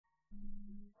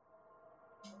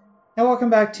welcome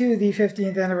back to the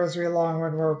 15th anniversary long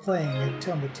run we're playing at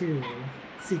Tomba 2,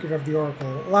 Secret of the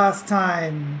Oracle. Last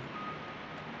time,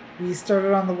 we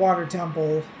started on the water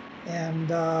temple, and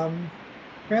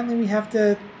apparently we have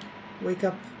to wake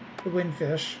up the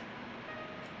windfish.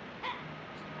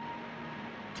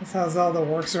 That's how Zelda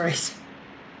works, right?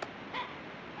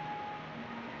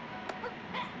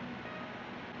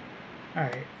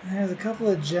 Alright, there's a couple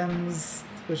of gems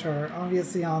which are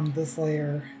obviously on this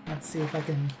layer. Let's see if I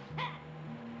can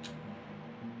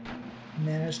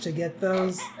manage to get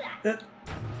those. Go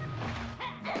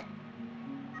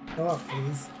up,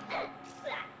 please.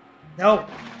 No!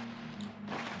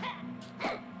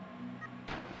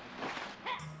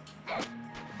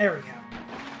 There we go.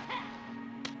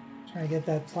 Try to get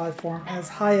that platform as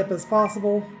high up as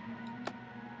possible.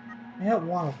 I got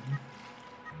one of them.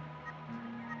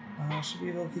 I should be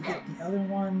able to get the other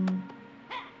one.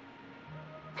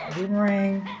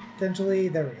 Boomerang, potentially.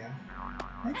 There we go.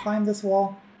 Can I climb this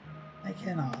wall? I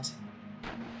cannot.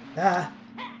 Ah!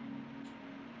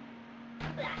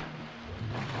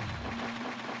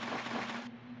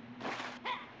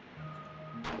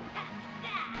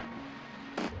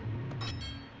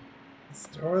 This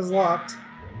door is locked,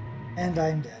 and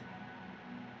I'm dead.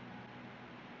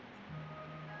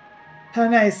 How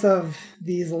nice of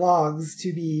these logs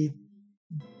to be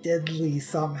deadly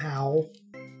somehow.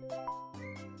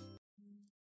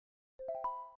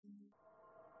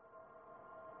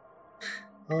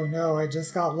 Oh no, I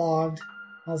just got logged.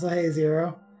 Also, hey,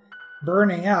 Zero.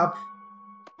 Burning up.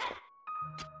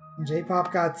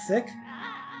 J-Pop got sick? Is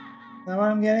that what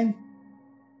I'm getting?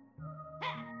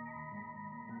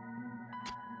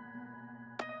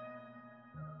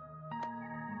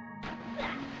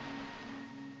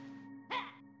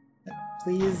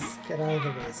 Please get out of the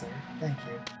way, sir. Thank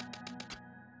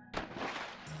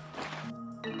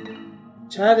you.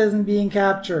 Chad isn't being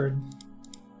captured.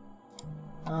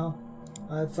 Well,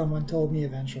 glad someone told me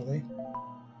eventually.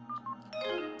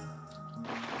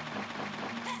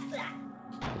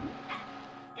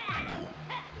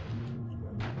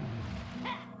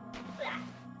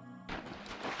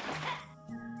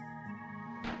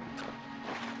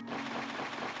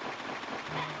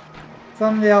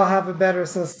 Someday I'll have a better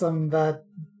system that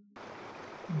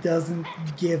doesn't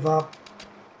give up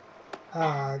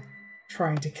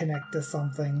trying to connect to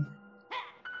something.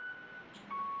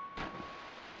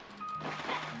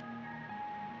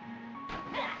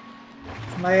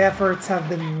 My efforts have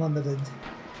been limited.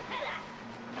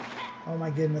 Oh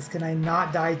my goodness, can I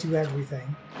not die to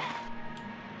everything?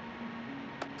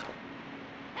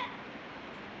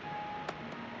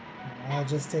 Oh, that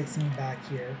just takes me back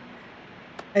here.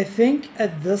 I think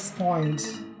at this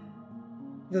point,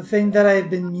 the thing that I've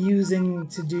been using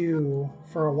to do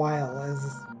for a while is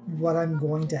what I'm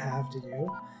going to have to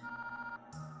do.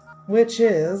 Which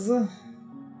is, if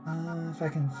I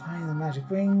can find the magic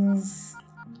wings,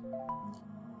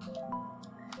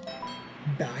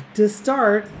 back to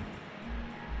start.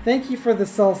 Thank you for the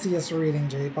Celsius reading,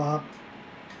 J-Pop.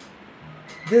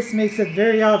 This makes it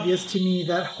very obvious to me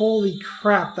that holy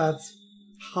crap, that's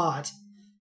hot.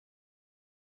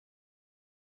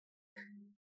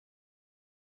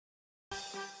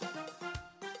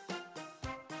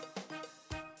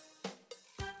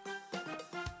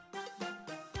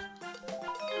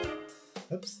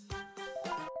 Oops.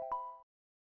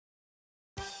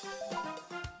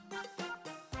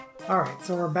 Alright,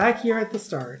 so we're back here at the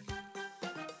start.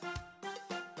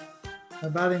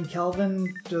 About in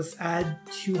Kelvin, just add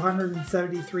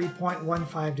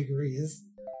 273.15 degrees.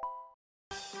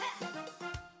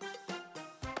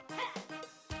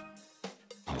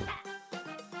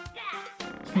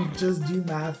 Just do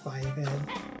math, 5-head.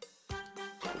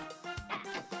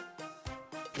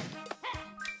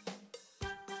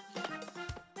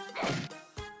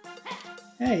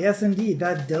 Hey, yes indeed,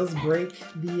 that does break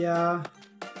the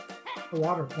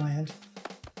water plant.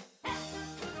 And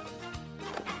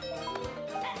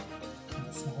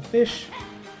a small fish.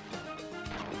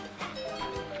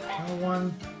 Another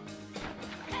one.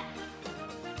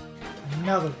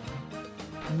 Another one.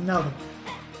 Another one.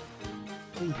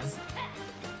 Please.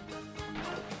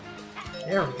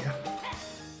 There we go.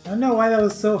 I don't know why that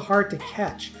was so hard to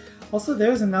catch. Also,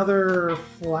 there's another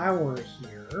flower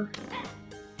here.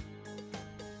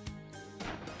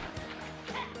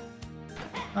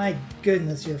 My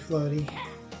goodness, you're floaty.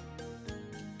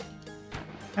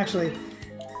 Actually,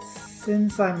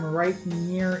 since I'm right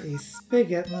near a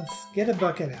spigot, let's get a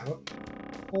bucket out.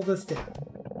 Pull this down.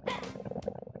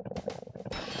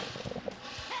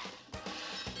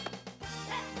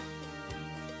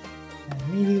 And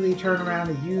immediately turn around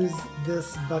to use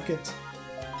this bucket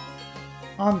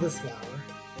on this flower.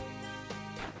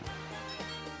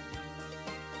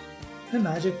 The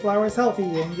magic flower is healthy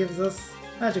and gives us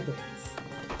magic wings.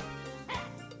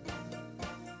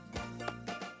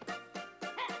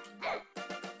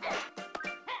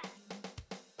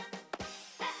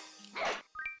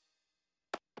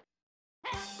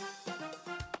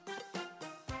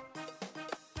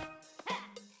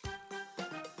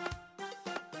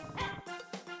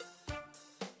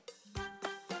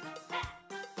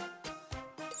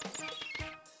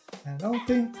 I don't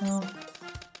think... well,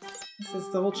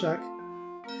 let's double check.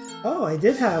 Oh, I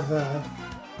did have...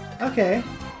 okay.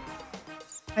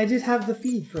 I did have the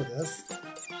feed for this.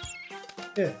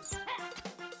 Good.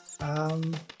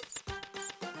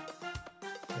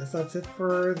 Guess that's it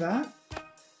for that.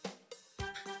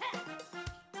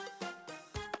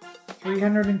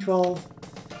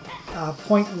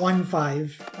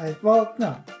 312.15. Well,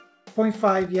 no.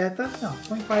 0.5 yet. No,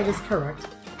 0.5 is correct.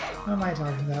 What am I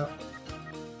talking about?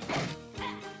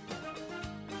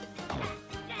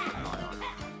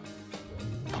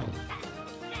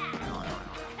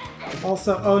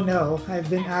 Also, oh no, I've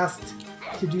been asked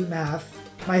to do math.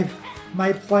 My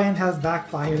plan has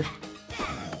backfired.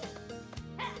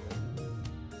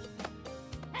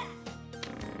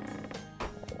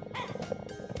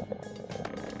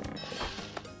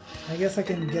 I guess I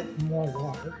can get more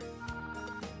water.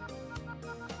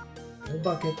 No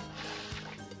bucket.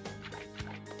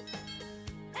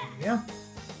 There we go.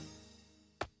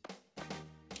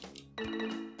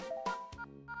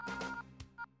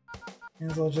 May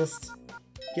as well just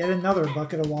get another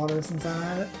bucket of water since I'm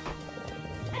at it.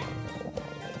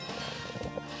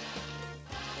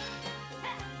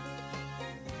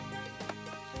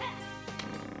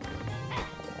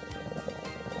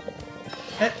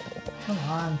 Come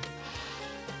on.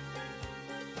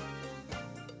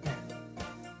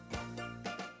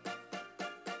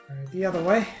 Alright, the other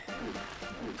way.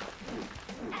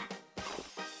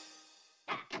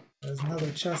 There's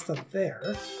another chest up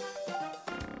there.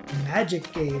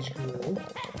 Magic gauge grew.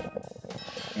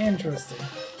 Interesting.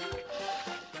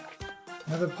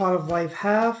 Another pot of life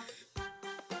half. I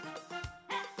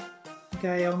think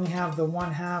I only have the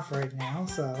 1/2 right now,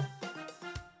 so...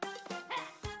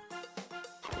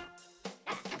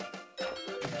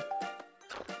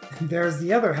 There's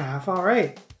the other half,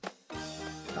 alright.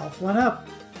 Health went up.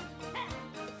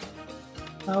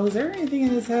 Is there anything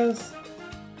in this house?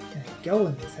 Can I go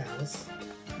in this house?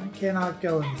 I cannot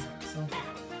go in this house.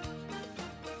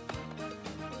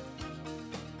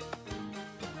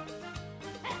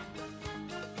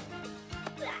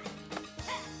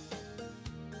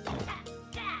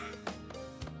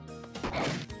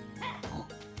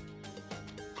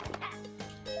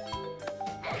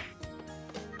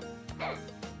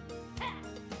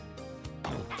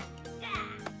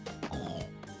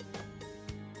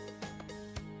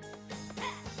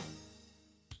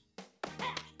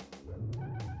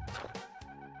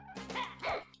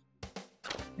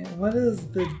 Okay. What is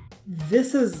the...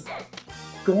 This is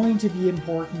going to be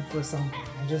important for something.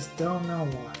 I just don't know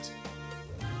what.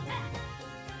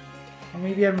 Or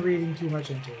maybe I'm reading too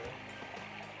much into it.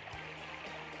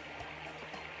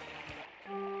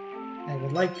 I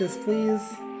would like this, please.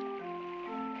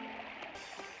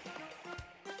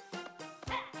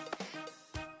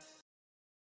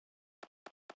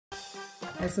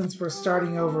 And since we're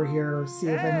starting over here, see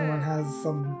if anyone has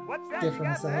some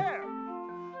different to say.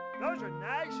 Those are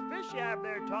nice fish you have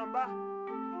there, Tomba.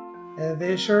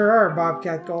 They sure are,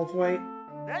 Bobcat Goldthwait.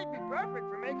 They'd be perfect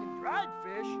for making dried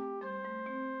fish.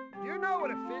 Do you know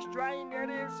what a fish drying net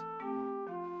is?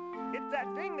 It's that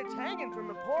thing that's hanging from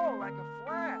the pole like a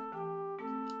flag.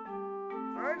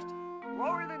 First,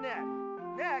 lower the net.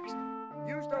 Next,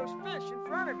 use those fish in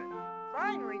front of it.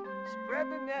 Finally, spread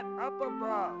the net up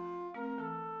above.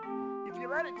 If you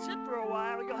let it sit for a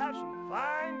while, you'll have some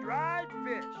fine dried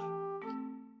fish.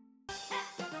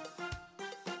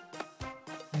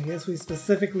 I guess we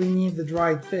specifically need the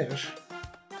dried fish.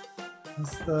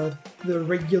 Since the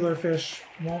regular fish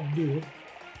won't do.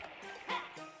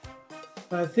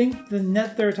 But I think the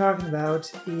net they're talking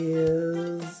about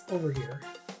is over here.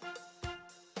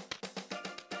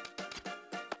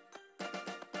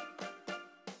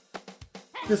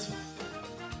 This one.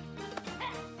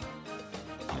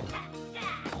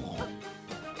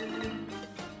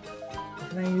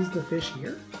 Can I use the fish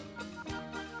here?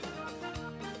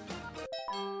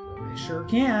 I sure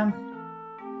can.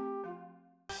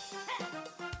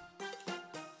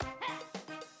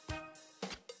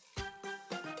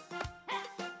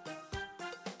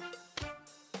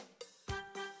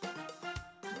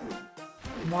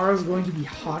 Tomorrow's going to be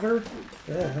hotter?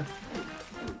 Ugh.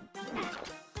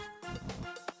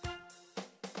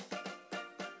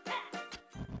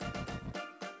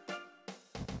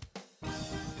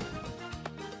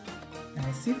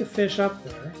 I see the fish up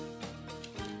there.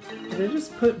 Did I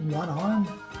just put one on?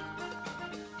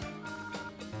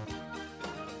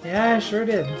 Yeah, I sure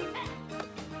did.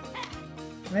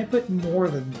 And I put more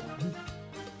than one.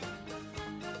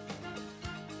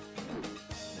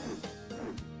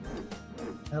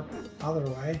 Yep, other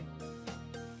way.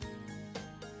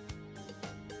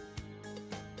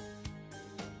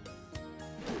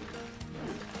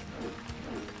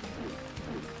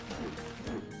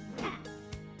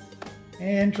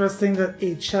 Interesting that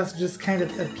a chest just kind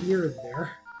of appeared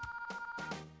there.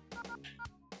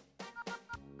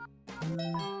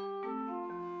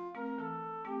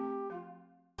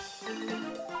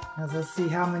 Let's see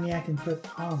how many I can put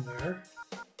on there.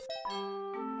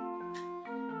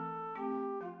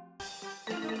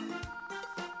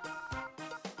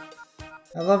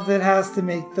 I love that it has to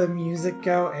make the music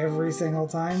go every single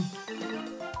time.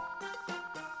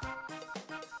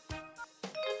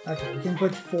 Okay, we can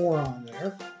put 4 on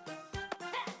there.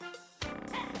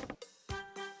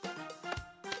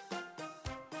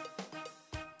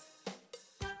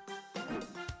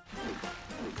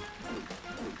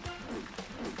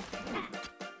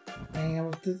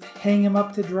 Hang them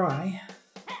up to dry.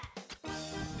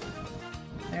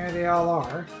 There they all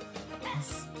are.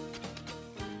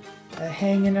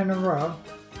 Hanging in a row.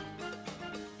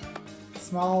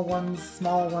 Small ones,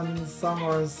 some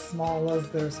are as small as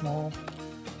they're small.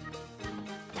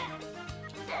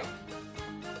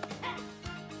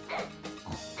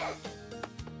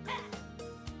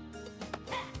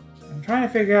 I'm trying to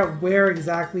figure out where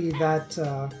exactly that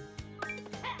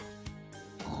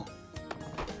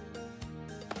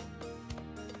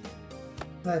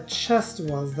that chest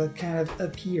was that kind of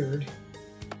appeared.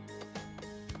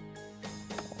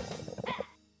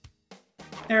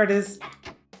 There it is.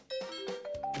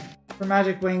 For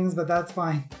magic wings, but that's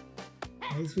fine.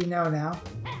 At least we know now.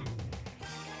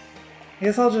 I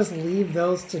guess I'll just leave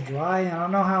those to dry. I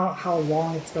don't know how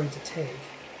long it's going to take.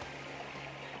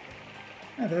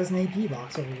 Oh, there's an AP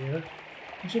box over here.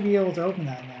 I should be able to open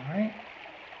that now, right?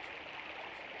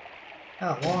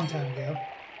 Oh, a long time ago.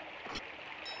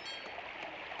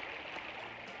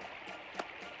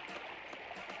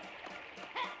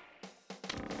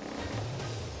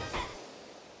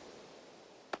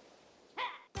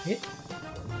 Hit.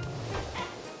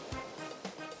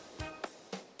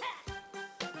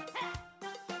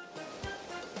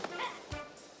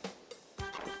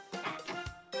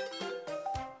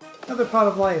 Another pot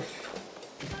of life.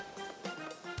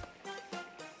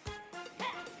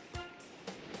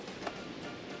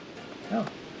 Oh.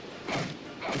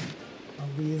 All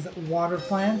these water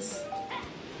plants.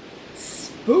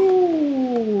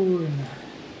 Spoon!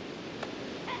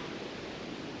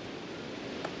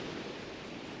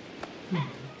 Can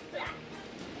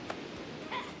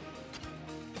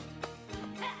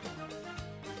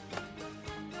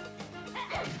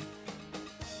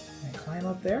I climb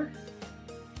up there?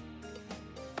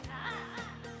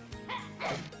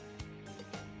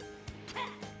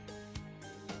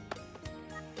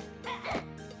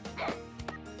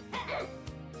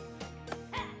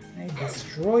 I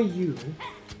destroy you.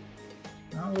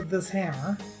 Not with this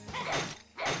hammer.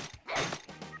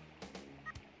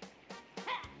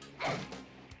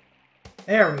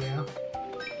 There we go.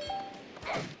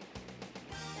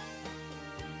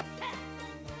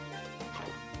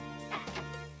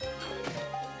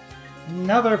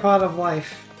 Another pot of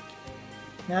life.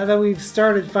 Now that we've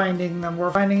started finding them,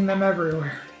 we're finding them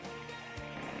everywhere.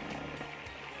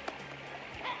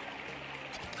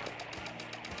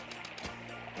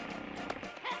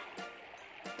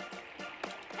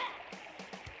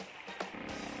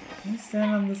 Can you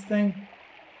stand on this thing?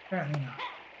 Apparently not.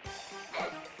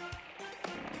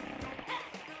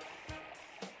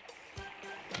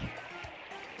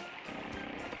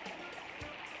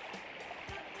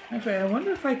 Actually, I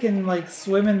wonder if I can, like,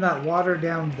 swim in that water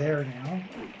down there now.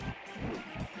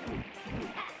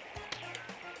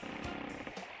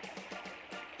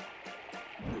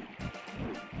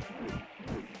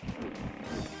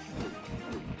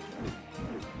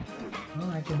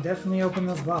 Well, I can definitely open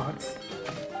this box.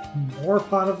 More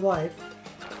pot of life.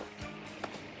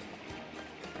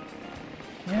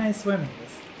 Can I swim in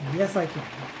this? Yes, I can.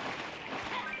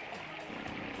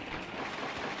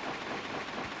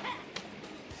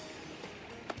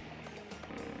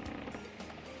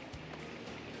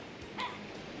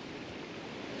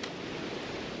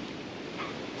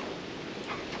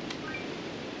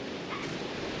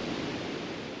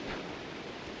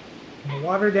 The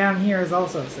water down here is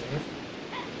also safe.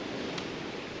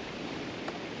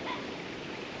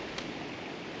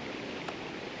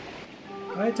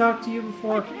 Did I talk to you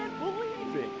before? I can't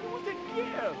believe it. It was a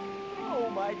gift. Oh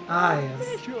certified Ah, yes.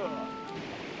 fisher.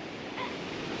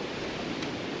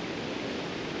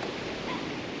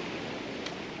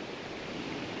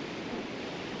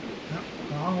 Nope,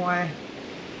 wrong way.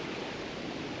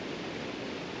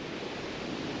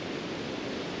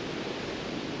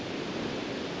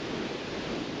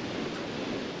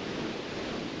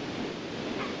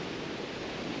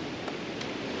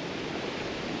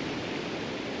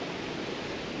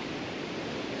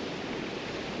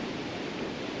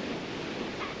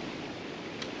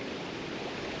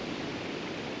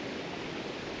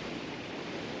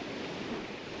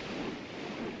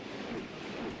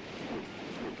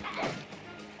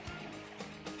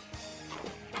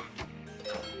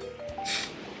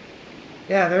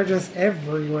 Yeah, they're just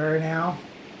everywhere now.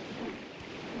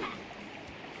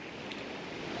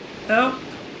 Oh,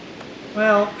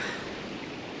 well,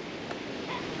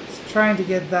 just trying to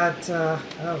get that,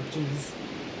 oh, jeez.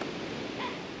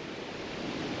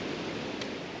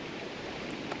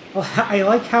 Well, I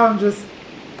like how I'm just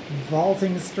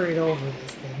vaulting straight over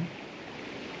this thing.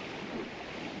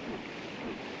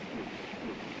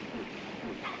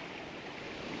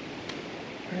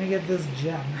 Trying to get this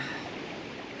gem.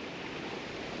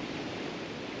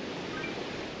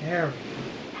 There we go.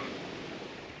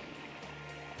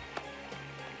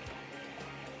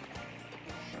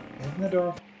 Open the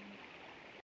door.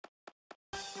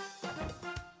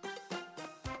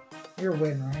 You're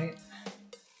win, right?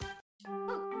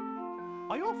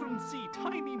 I often see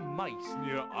tiny mice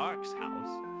near Ark's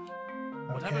house.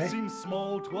 Whatever Okay. seems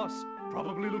small to us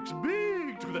probably looks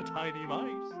big to the tiny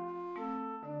mice.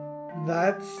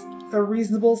 That's a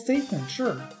reasonable statement,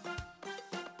 sure.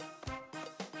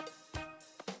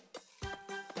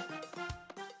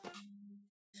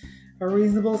 A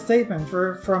reasonable statement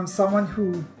from someone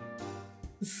who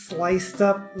sliced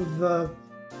up the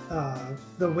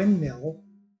windmill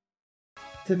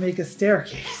to make a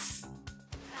staircase.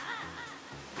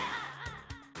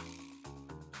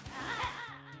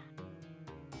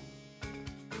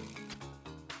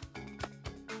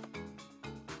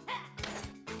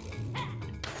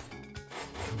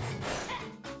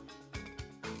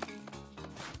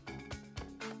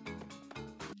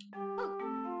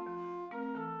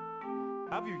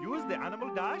 Have you used the animal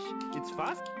dash? It's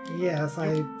fast. Yes,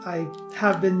 I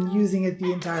have been using it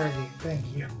the entire game. Thank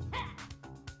you.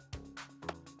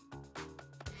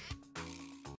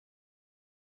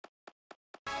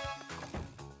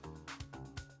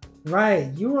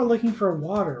 Right, you were looking for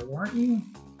water, weren't you?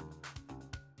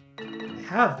 I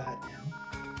have that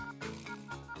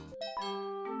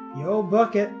now. Yo,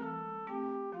 bucket.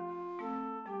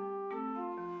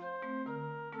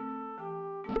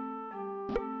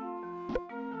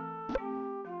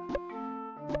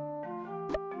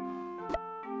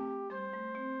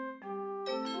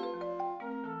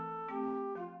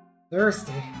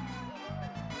 Thirsty.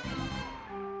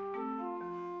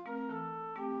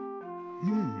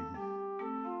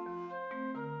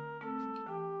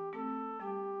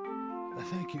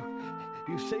 Thank you.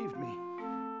 You saved me.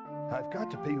 I've got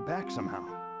to pay you back somehow.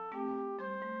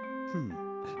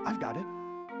 I've got it.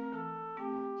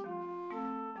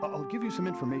 I'll give you some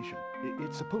information.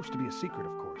 It's supposed to be a secret,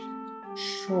 of course.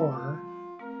 Sure.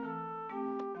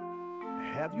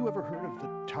 Have you ever heard of the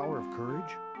Tower of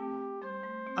Courage?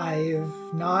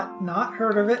 I've not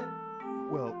heard of it.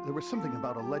 Well, there was something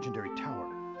about a legendary tower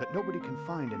that nobody can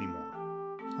find anymore.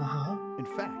 Uh-huh. In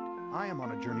fact, I am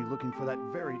on a journey looking for that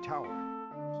very tower.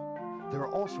 There are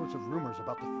all sorts of rumors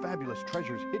about the fabulous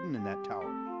treasures hidden in that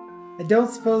tower. I don't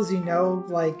suppose you know,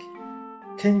 like,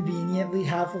 conveniently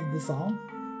half of the song?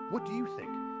 What do you think?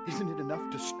 Isn't it enough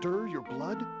to stir your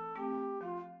blood?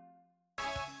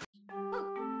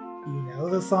 You know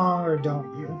the song, or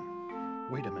don't you?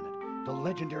 Wait a minute. The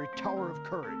legendary Tower of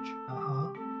Courage.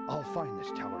 Uh-huh. I'll find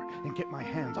this tower and get my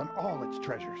hands on all its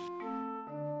treasures.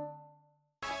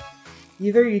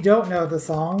 Either you don't know the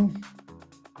song,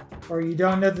 or you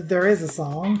don't know that there is a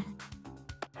song,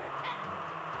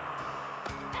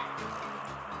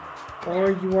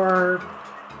 or you are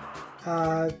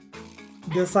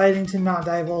deciding to not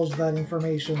divulge that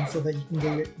information so that you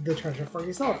can get the treasure for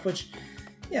yourself, which,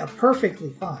 yeah,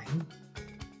 perfectly fine.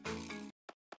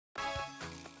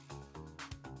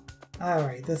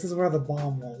 Alright, this is where the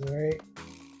bomb was, right?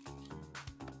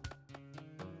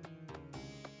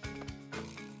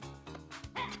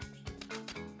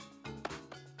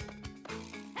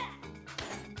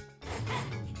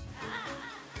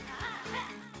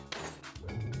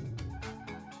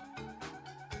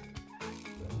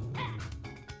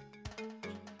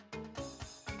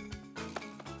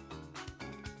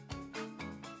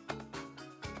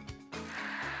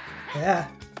 Yeah.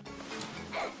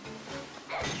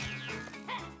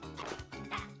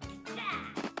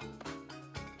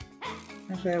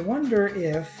 Actually, I wonder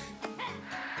if...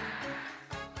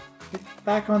 Get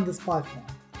back on this platform.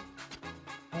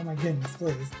 Oh my goodness,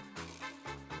 please.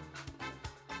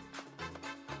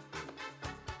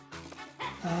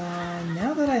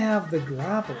 Now that I have the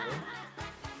grapple...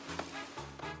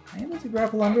 Am I able to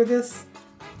grapple under this?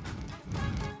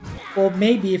 Well,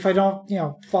 maybe if I don't, you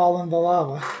know, fall in the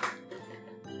lava.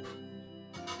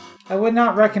 I would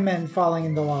not recommend falling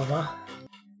in the lava.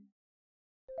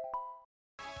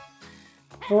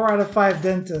 4 out of 5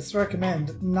 dentists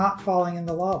recommend not falling in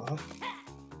the lava.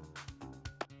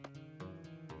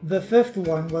 The 5th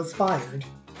one was fired.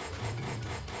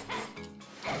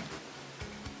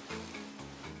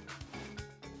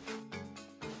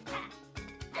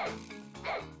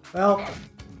 Well...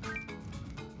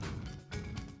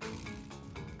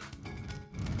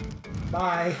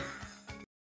 Bye.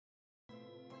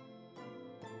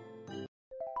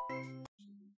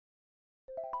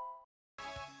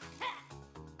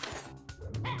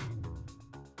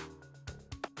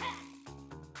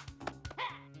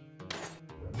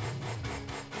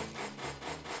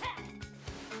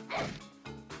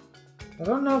 I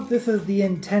don't know if this is the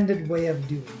intended way of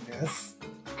doing this.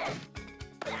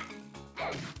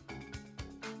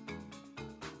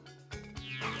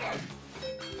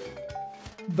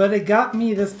 But it got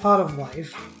me this pot of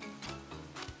life.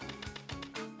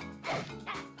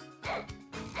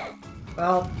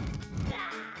 Well...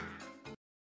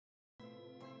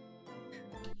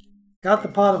 Got the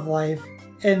pot of life,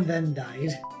 and then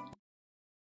died.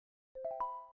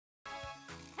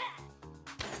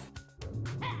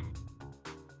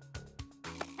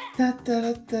 Da, da,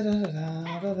 da, da,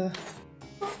 da, da, da.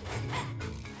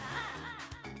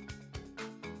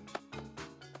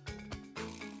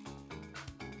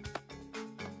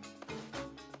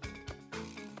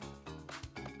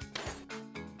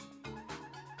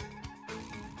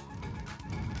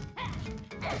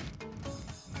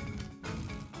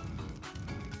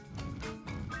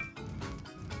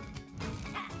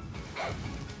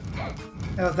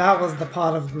 Oh, that was the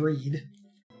pot of greed.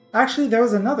 Actually, there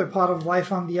was another pot of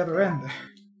life on the other end there.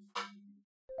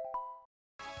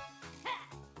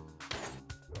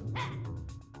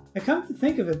 I come to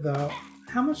think of it though,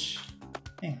 how much...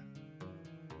 Hang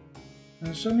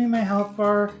on. Show me my health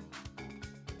bar.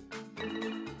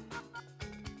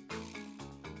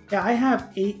 Yeah, I have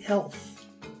 8 health.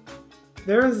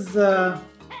 There's, I'm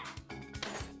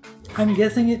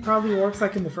guessing it probably works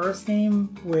like in the first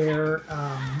game, where,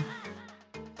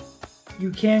 you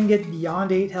can get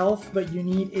beyond 8 health, but you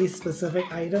need a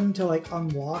specific item to, like,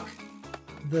 unlock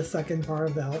the second part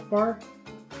of the health bar.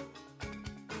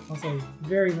 Also, I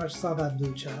very much saw that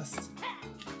blue chest.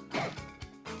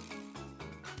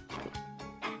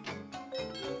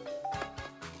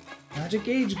 Magic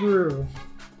gauge grew.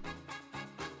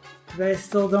 But I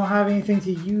still don't have anything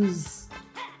to use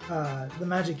the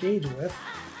magic gauge with.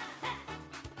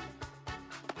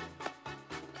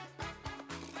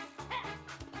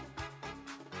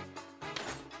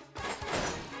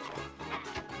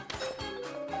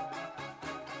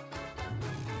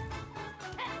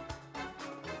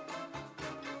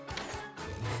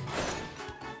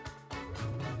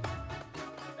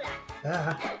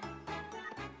 Ah.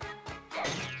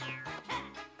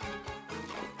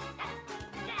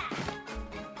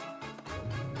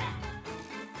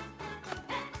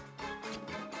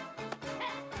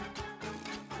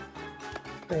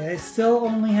 Okay, I still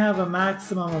only have a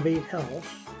maximum of 8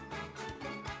 health.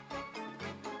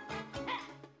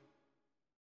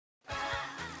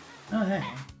 Oh, hey.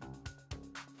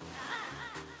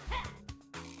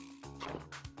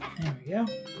 There we go.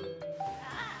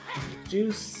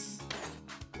 Juice.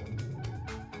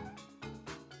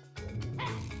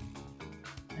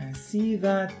 I see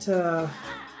that a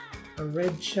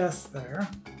red chest there,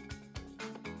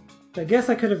 which I guess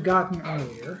I could have gotten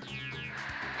earlier.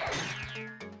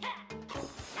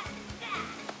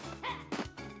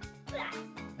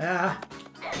 Ah!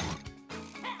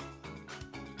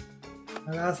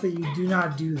 I'd ask that you do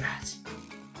not do that.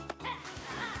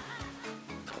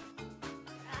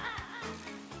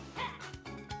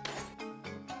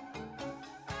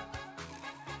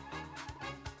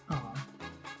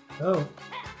 Oh.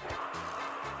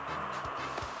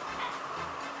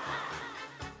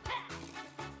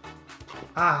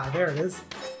 Ah, there it is.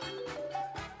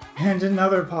 And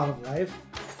another pot of life.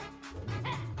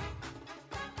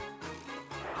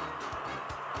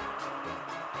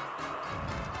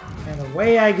 And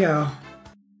away I go.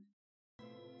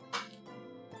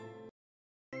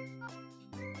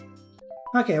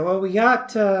 Okay, well we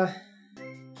got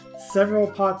several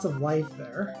pots of life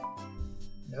there.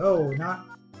 No, not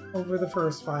over the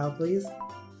first file, please.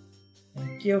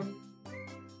 Thank you.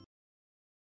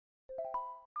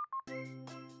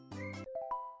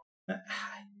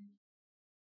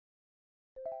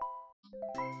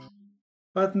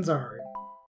 Buttons are hard.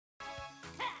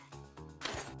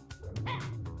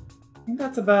 I think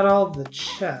that's about all of the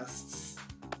chests.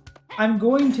 I'm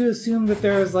going to assume that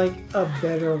there is like a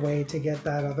better way to get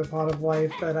that other pot of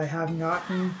life that I haven't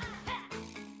gotten.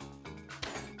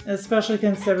 Especially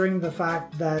considering the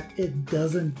fact that it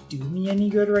doesn't do me any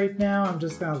good right now. I'm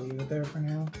just gonna leave it there for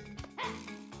now.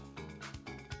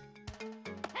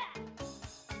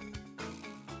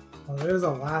 Oh, there's a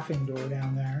laughing door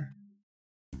down there.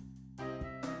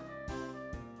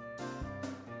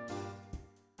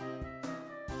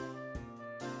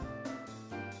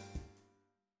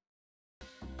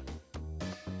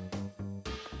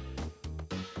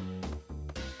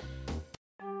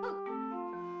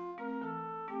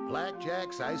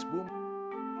 Blackjack's ice boom.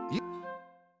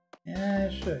 Yeah,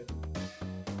 I should.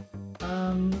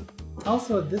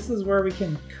 Also, this is where we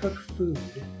can cook food.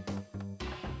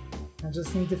 I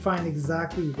just need to find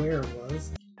exactly where it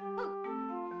was.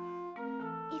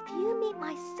 If you meet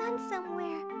my son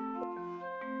somewhere...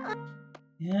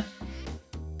 Yeah.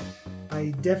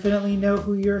 I definitely know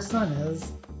who your son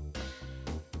is.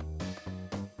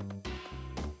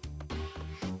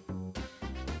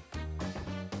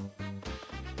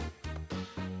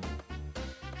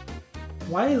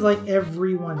 Why is like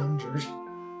everyone injured?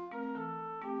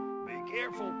 Be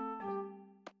careful.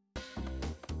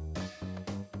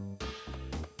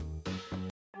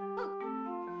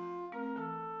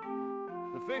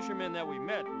 The fisherman that we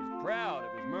met was proud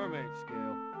of his mermaid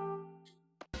scale.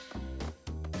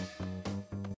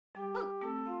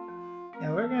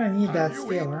 Yeah, we're gonna need that Have you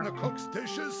scale, eaten aren't the we? cook's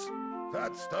dishes?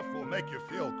 That stuff will make you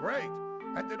feel great,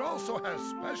 and it also has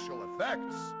special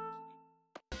effects.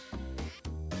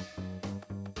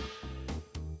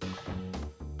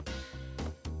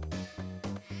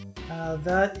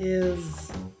 That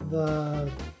is the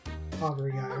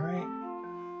augury guy, right?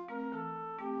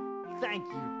 Thank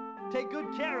you. Take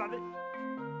good care of it.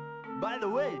 By the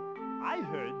way, I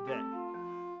heard that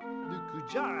the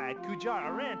Kujara at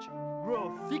Kujara Ranch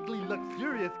grow thickly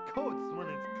luxurious coats when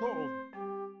it's cold.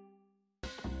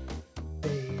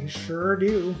 They sure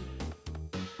do.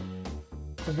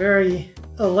 It's a very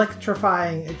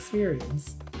electrifying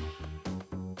experience.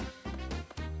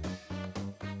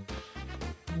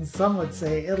 And some would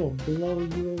say it'll blow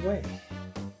you away.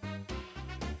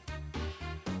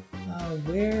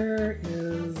 Where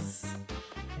is...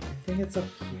 I think it's up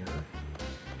here.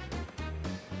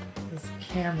 This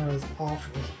camera is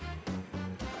awful.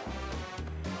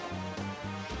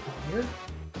 Here?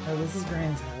 Oh, this is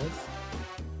Grand's house.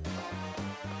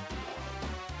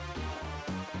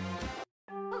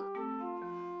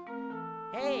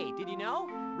 Hey, did you know?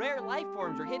 Rare life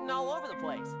forms are hidden all over the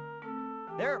place.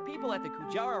 There are people at the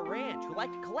Kujara Ranch who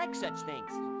like to collect such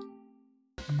things.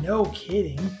 No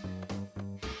kidding.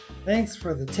 Thanks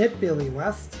for the tip, Billy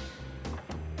West.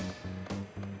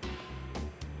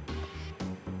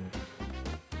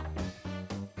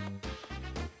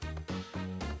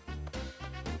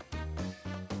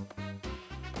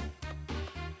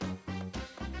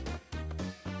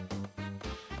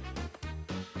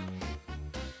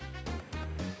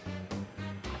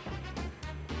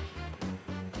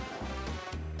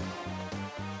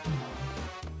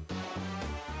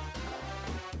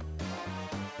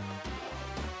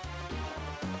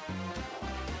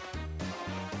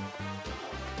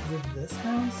 Is it this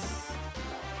house?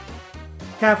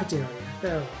 Cafeteria.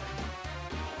 There we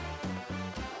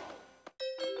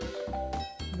go.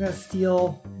 I'm gonna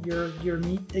steal your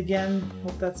meat again.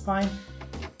 Hope that's fine.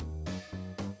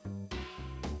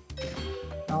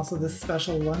 Also this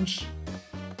special lunch.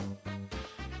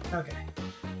 Okay.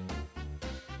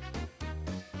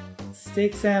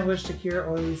 Steak sandwich to cure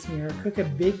oily smear. Cook a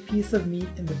big piece of meat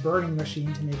in the burning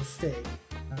machine to make a steak.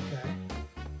 Okay.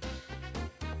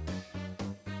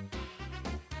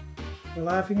 If you're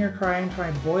laughing or crying,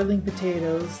 try boiling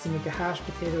potatoes to make a hashed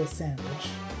potato sandwich.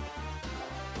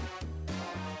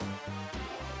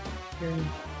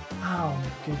 Oh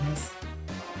my goodness.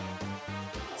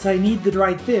 So I need the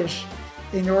dried fish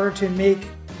in order to make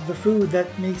the food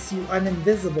that makes you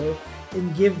uninvisible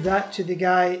and give that to the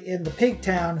guy in the pig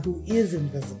town who is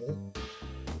invisible.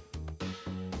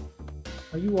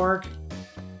 Are you Ark?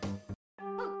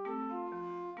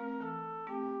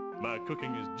 My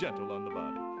cooking is gentle on the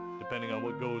body. Depending on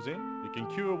what goes in, it can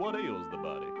cure what ails the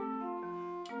body.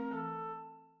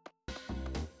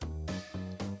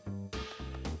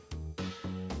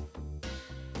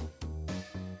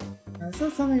 It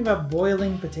says something about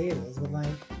boiling potatoes, but like...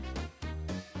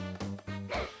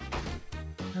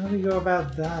 How do we go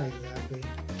about that exactly?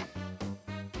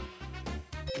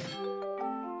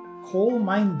 Coal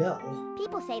mine bell.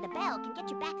 People say the bell can get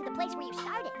you back to the place where you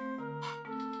started.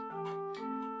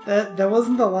 That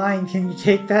wasn't the line. Can you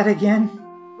take that again?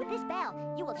 With this bell,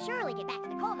 you will surely get back to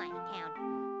the coal mining town.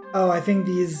 Oh, I think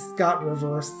these got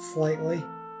reversed slightly.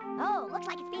 Oh, looks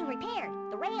like it's being repaired.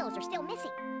 The rails are still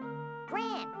missing.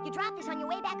 Gran, you dropped this on your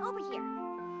way back over here.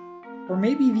 Or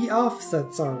maybe the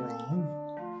offsets are wrong.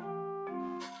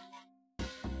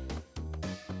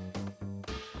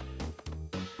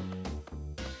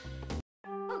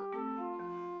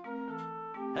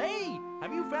 Hey,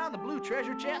 have you found the blue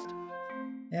treasure chest?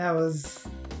 Yeah, it was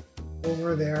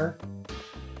over there.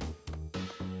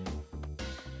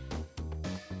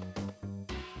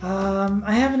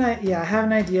 I have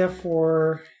an idea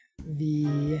for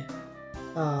the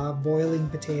boiling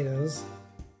potatoes.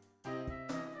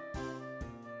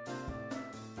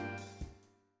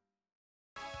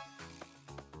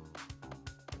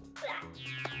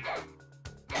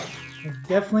 It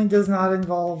definitely does not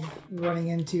involve running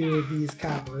into these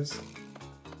cappers.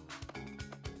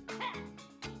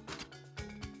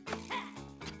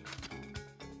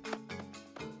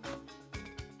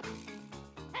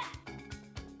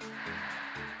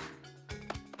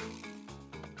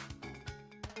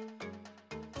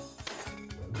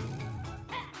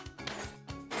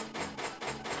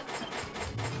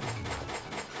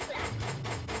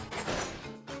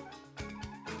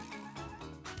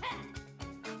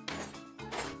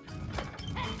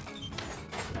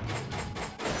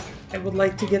 I would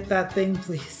like to get that thing,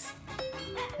 please.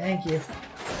 Thank you.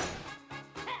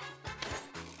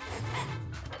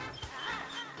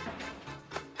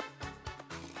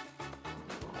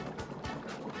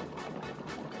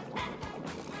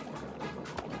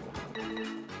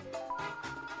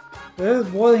 There's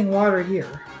boiling water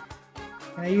here.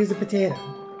 Can I use a potato?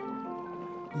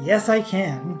 Yes, I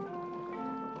can.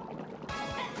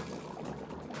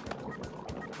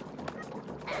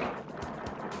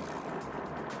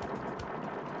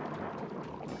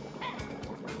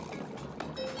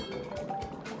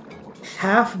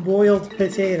 Half-boiled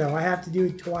potato. I have to do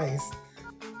it twice.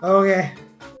 Okay.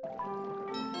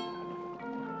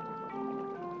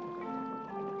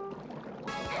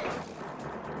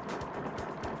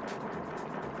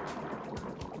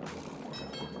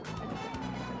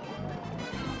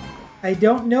 I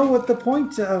don't know what the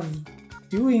point of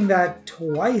doing that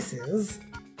twice is.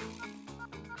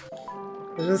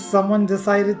 Just someone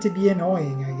decided to be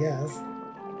annoying, I guess.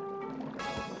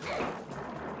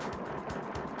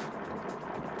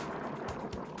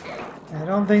 I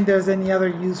don't think there's any other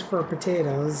use for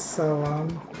potatoes, so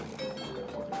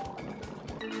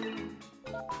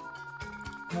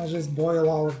I'll just boil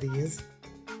all of these.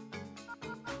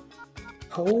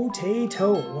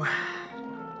 Potato.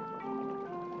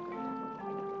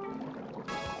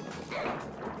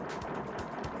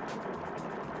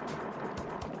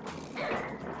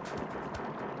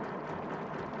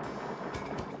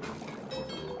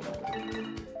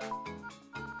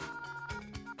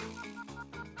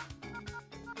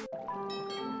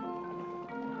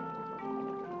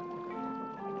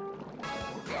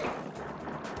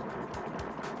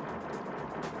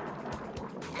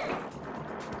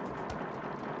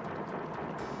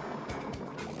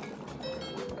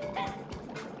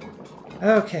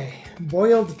 Okay,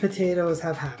 boiled potatoes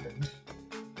have happened.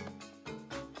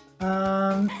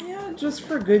 Yeah, just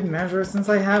for good measure, since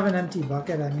I have an empty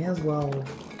bucket, I may as well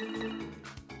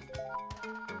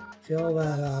fill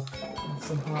that up with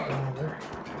some hot water.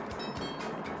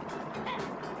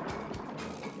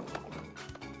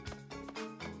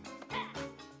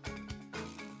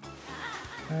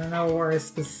 I don't know where I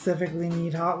specifically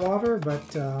need hot water, but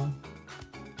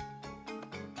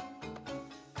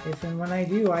if and when I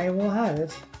do, I will have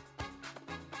it.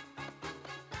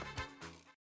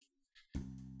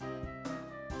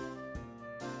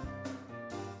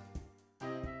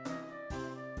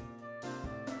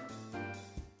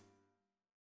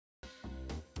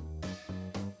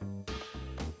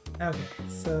 Okay,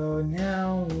 so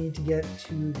now we need to get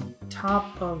to the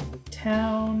top of the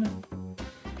town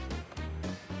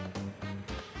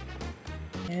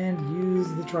and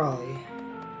use the trolley.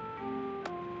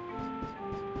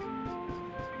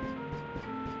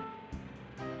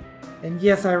 And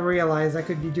yes, I realize I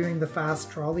could be doing the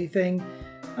fast trolley thing.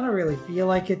 I don't really feel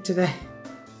like it today.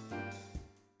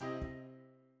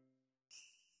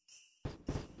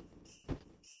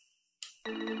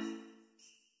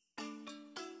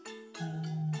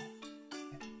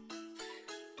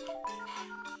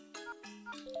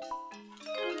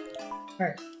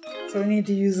 Alright, so we need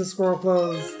to use the squirrel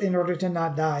clothes in order to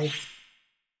not die.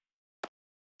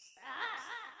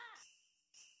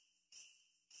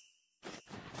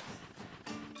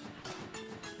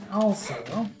 Also,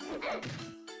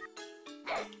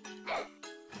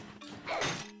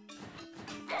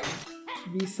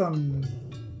 Be some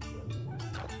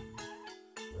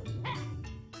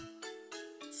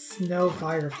snow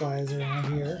fireflies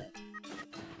around here.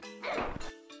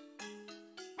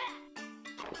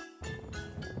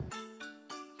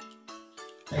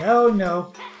 Oh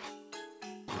no.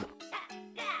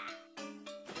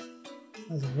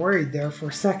 I was worried there for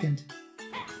a second.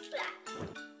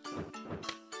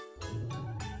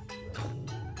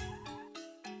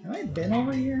 Have I been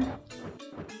over here?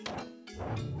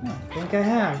 I think I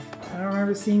have. I don't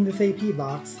remember seeing this AP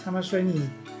box. How much do I need?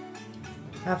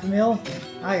 Half a mil?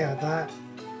 I got that.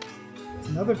 It's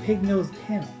another pig-nosed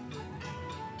panel.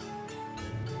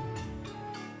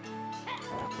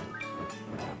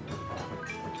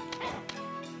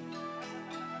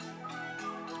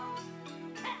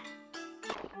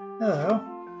 Hello.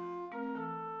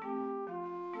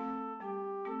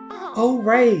 Oh,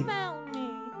 right. Found me.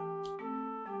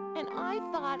 And I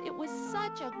thought it was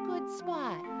such a good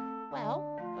spot.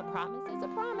 Well, a promise is a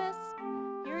promise.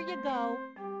 Here you go.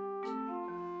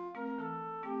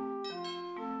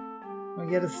 We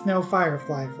get a snow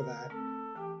firefly for that.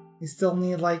 We still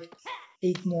need like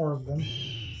 8 more of them.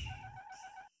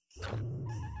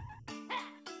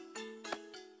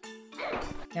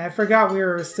 Yeah, I forgot we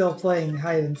were still playing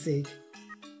hide and seek.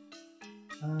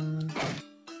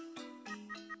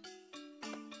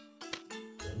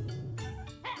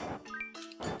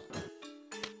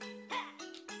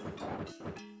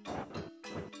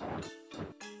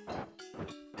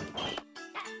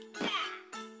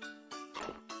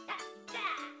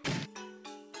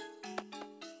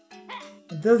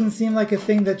 It doesn't seem like a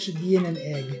thing that should be in an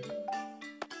egg.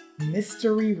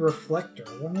 Mystery reflector.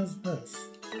 What is this?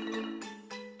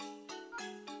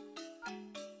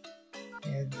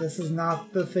 Yeah, this is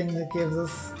not the thing that gives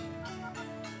us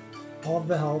all of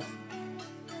the health.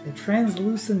 A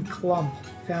translucent clump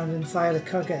found inside a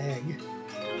cucca egg.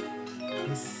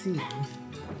 I see.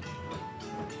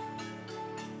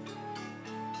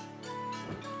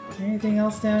 Anything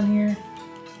else down here?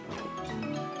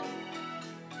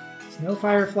 No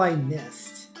firefly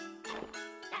nest.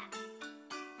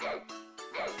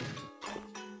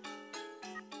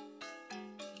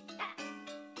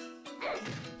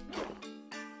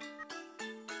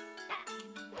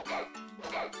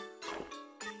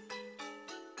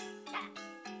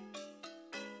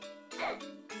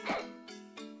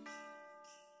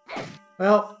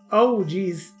 Well, oh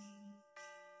geez.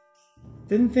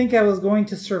 Didn't think I was going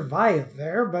to survive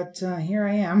there, but here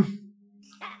I am.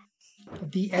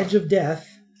 At the edge of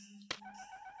death.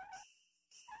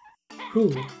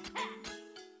 Whew.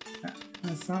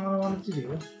 That's not what I wanted to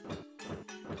do.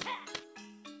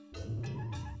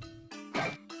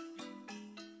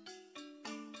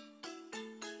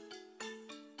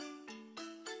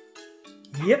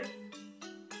 Yep.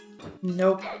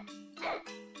 Nope.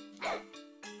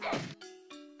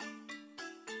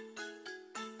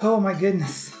 Oh my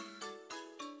goodness.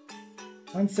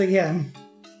 Once again.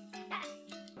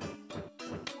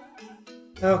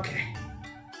 Okay.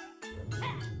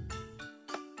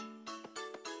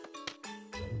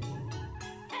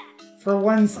 For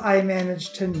once, I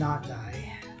managed to not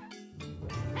die.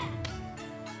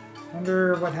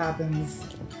 Wonder what happens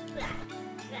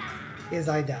is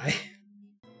I die.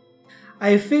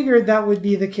 I figured that would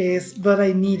be the case, but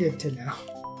I needed to know.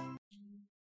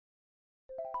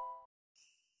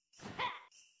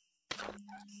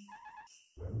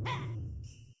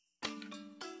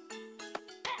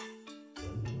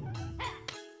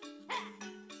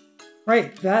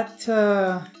 Right, that,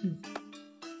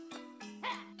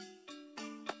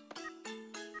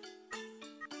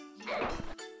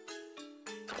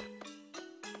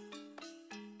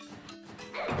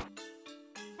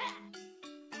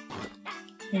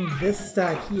 and this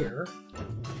stack here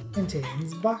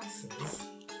contains boxes.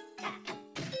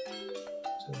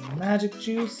 So magic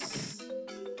juice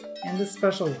and a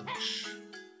special lunch.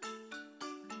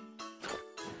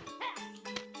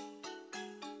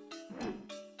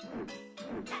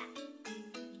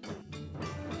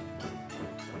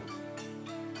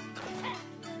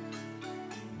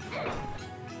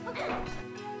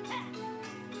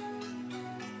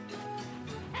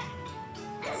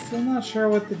 Still not sure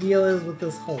what the deal is with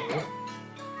this hole.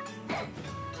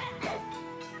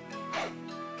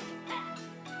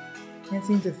 Can't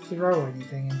seem to throw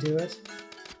anything into it.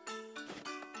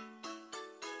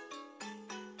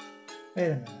 Wait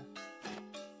a minute.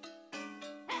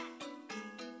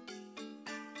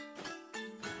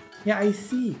 Yeah, I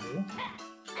see you.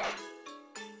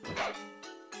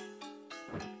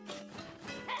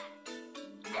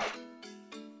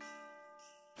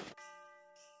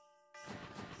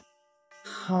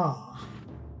 Huh.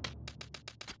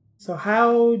 So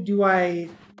how do I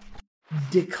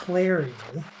declare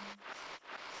you?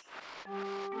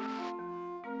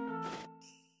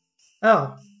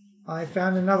 Oh, I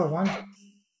found another one.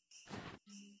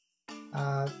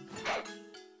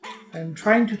 I'm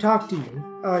trying to talk to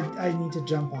you. Oh, I need to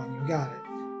jump on you. Got it.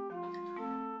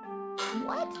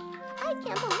 What? I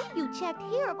can't believe you checked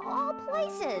here of all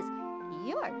places.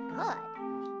 You're good.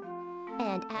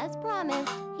 And as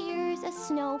promised, here's a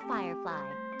snow firefly.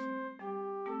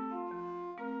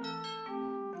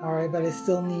 Alright, but I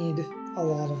still need a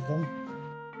lot of them.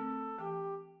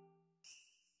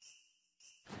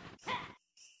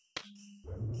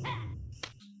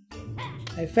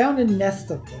 I found a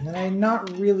nest of them, and I'm not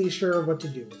really sure what to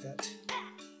do with it.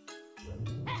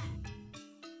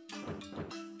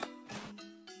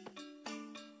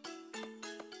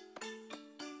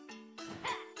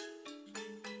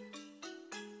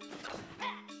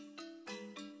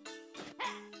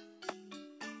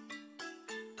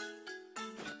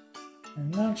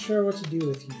 I'm not sure what to do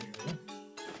with you,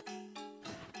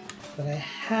 but I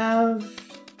have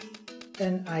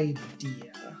an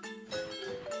idea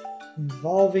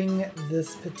involving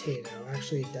this potato.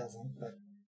 Actually, it doesn't, but...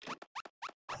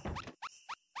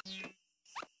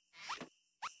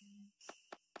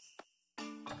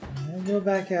 I'm gonna go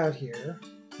back out here.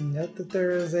 Note that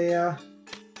there is a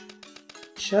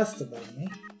chest above me.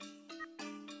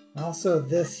 Also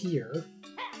this here.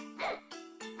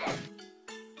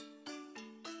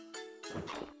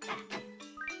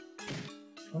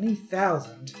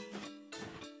 $20,000.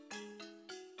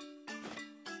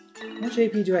 How much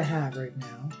AP do I have right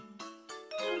now?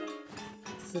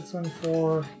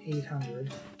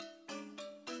 614,800.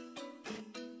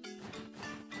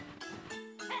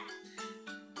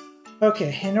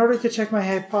 Okay, in order to check my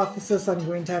hypothesis, I'm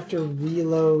going to have to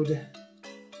reload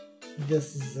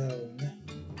this zone.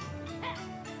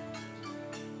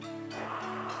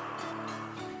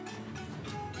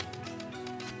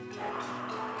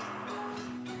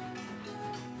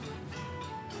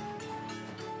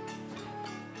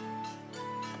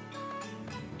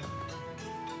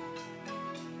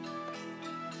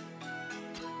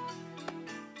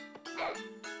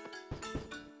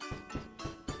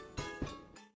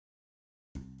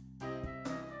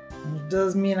 It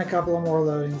does mean a couple of more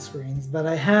loading screens, but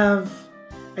I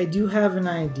do have an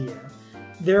idea.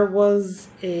 There was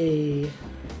a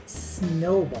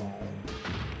snowball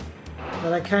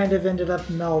that I kind of ended up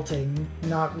melting,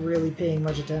 not really paying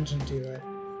much attention to it.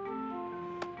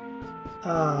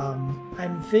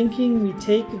 I'm thinking we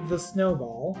take the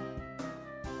snowball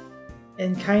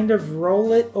and kind of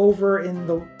roll it over in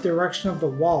the direction of the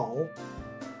wall,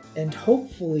 and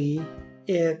hopefully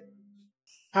it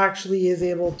actually is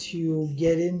able to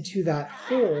get into that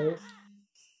hole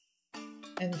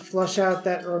and flush out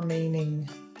that remaining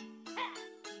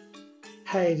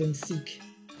hide-and-seek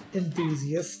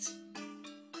enthusiast.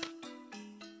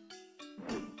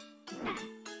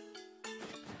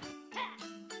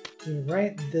 You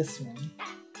write this one.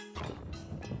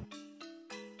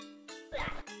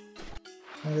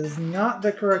 That is not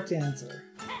the correct answer.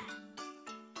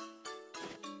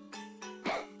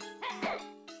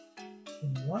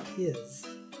 And what is?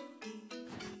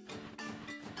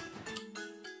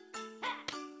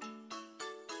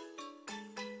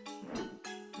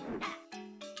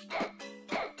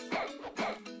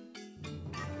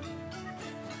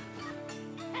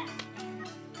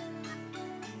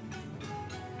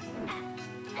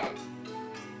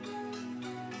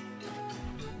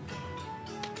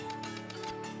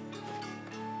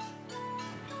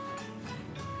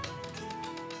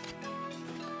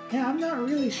 Yeah, I'm not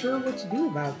really sure what to do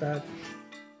about that.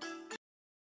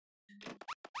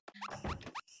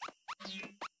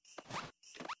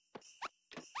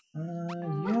 Do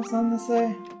you have something to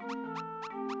say?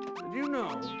 Did you know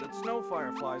that snow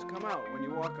fireflies come out when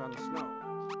you walk on the snow?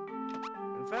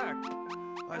 In fact,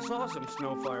 I saw some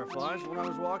snow fireflies when I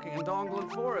was walking in Donglin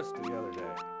Forest the other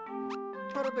day.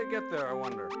 How did they get there, I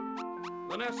wonder?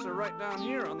 The nests are right down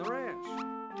here on the ranch.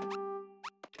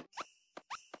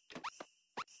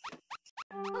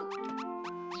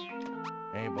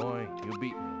 Hey boy, you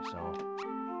beat me, so...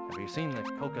 Have you seen the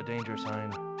coca danger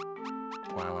sign?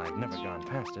 While I've never gone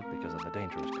past it because of the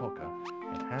dangerous coca,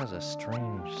 it has a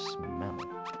strange smell.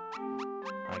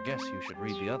 I guess you should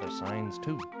read the other signs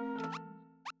too.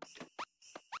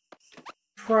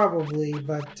 Probably,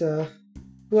 but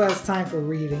who has time for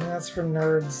reading? That's for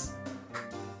nerds.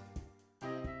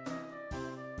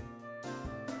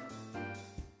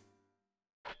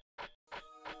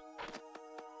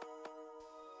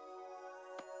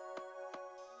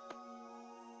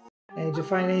 Hey, did you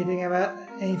find anything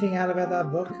out about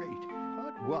that book? Great.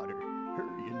 Hot water.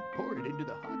 Hurry and to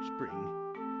the hot spring.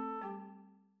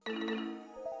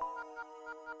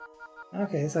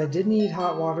 Okay, so I did need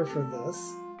hot water for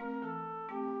this.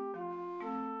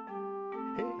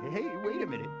 Hey, wait a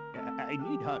minute. I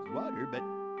need hot water, but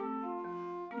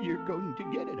you're going to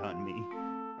get it on me.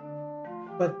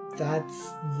 But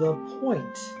that's the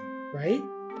point, right?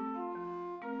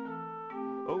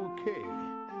 Okay,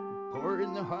 pour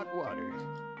in the hot water.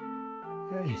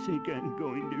 I think I'm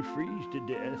going to freeze to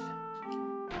death.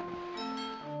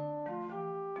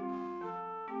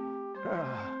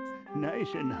 Ah,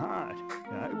 nice and hot.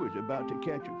 I was about to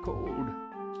catch a cold.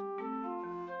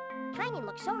 Tiny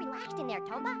looks so relaxed in there,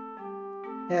 Tomba.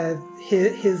 Yeah,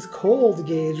 his cold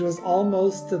gauge was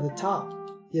almost to the top,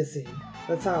 you see.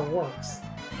 That's how it works.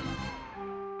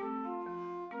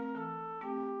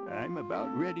 I'm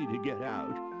about ready to get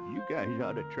out. You guys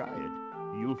ought to try it.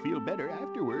 You'll feel better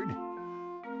afterward.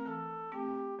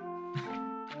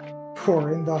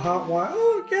 Pour in the hot water.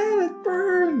 Oh god, it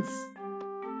burns!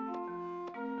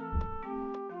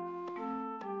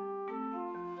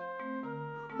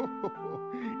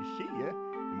 See ya.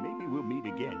 Maybe we'll meet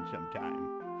again sometime.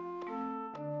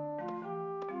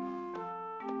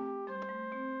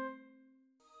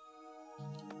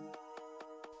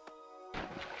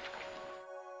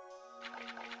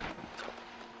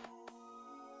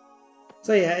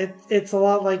 So yeah, it's a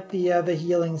lot like the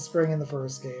healing spring in the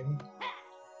first game.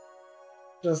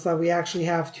 Just that we actually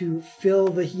have to fill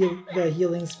the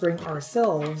healing spring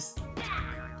ourselves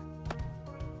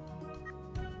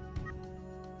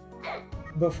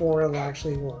before it'll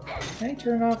actually work. Can I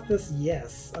turn off this?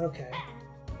 Yes. Okay.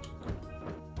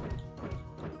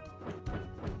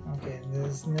 Okay,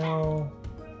 there's no...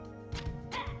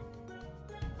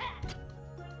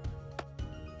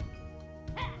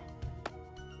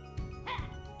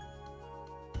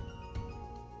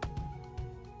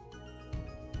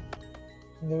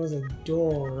 There was a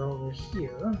door over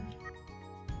here.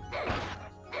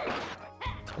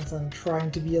 Since I'm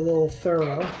trying to be a little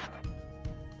thorough.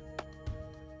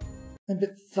 A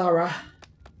bit thorough.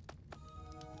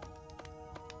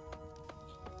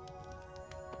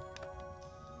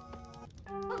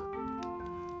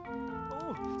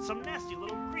 Oh, some nasty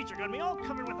little creature got me all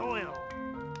covered with oil.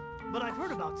 But I've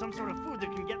heard about some sort of food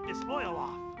that can get this oil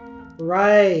off.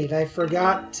 Right, I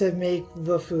forgot to make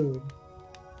the food.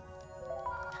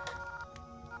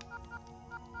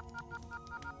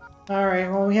 Alright,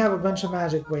 well we have a bunch of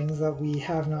magic wings that we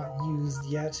have not used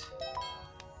yet.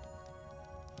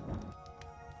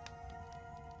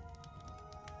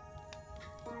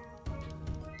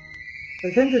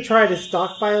 I tend to try to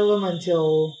stockpile them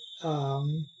until,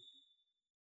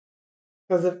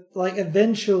 because like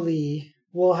eventually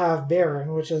we'll have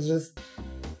Baron, which is just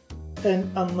an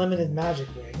unlimited magic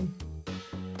wing.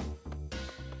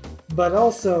 But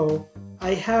also,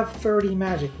 I have 30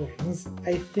 magic wings.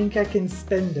 I think I can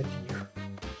spend a few.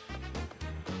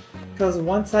 Because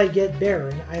once I get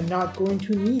Baron, I'm not going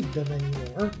to need them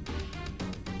anymore.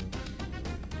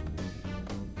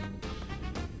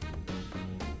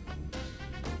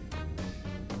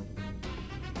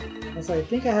 So I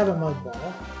think I have a mud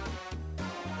ball.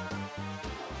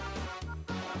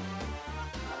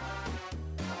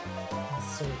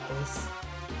 Let's sort this.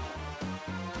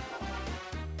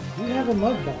 I do have a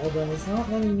mud ball, but it's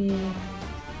not letting me...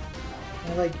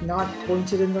 I like not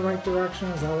pointed in the right direction,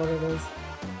 is that what it is?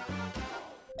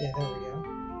 Yeah, there we go.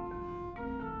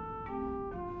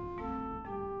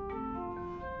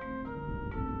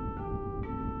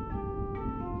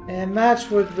 And match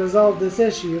would resolve this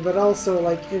issue, but also,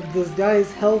 like, if this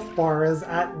guy's health bar is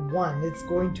at 1, it's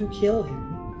going to kill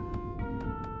him.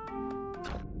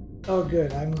 Oh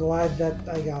good, I'm glad that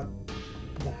I got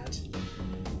that.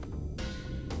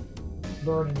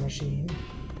 Burning machine.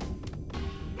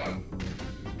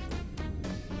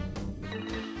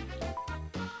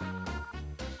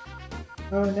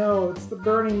 Oh no, it's the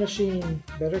burning machine.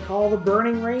 Better call the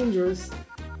burning rangers.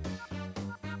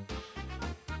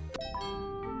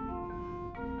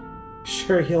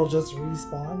 Sure, he'll just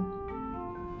respawn.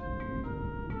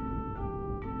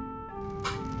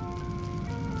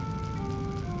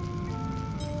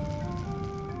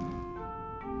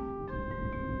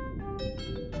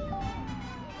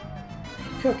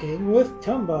 Cooking with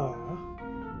Tomba.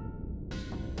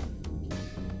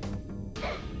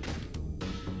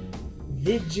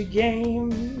 Video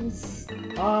games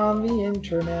on the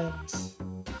internet.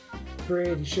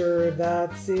 Pretty sure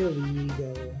that's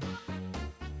illegal.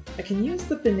 I can use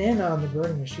the banana on the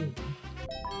burning machine.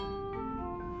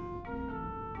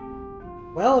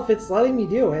 Well, if it's letting me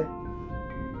do it.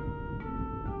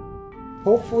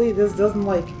 Hopefully this doesn't,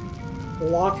 like,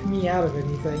 lock me out of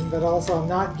anything, but also I'm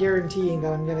not guaranteeing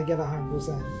that I'm gonna get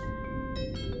 100%.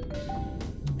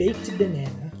 Baked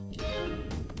banana.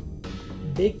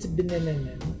 Baked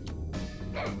banana.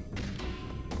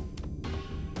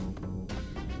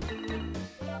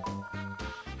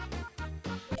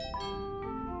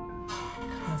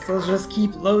 So let's just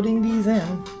keep loading these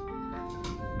in.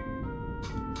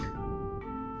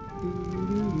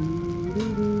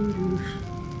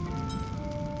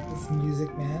 This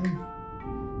music, man.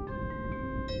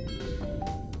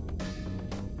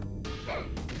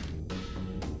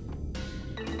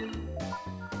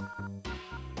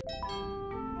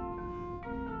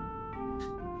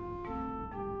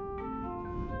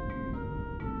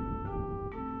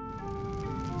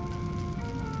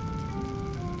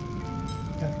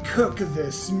 Cook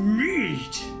this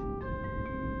meat!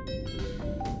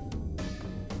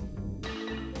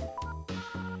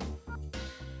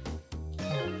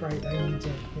 Oh, right, I need to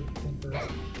hit the thing first.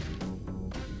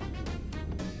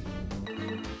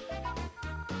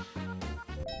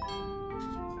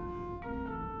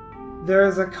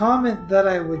 There's a comment that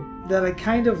I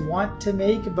kind of want to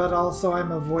make, but also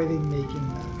I'm avoiding making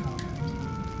that comment.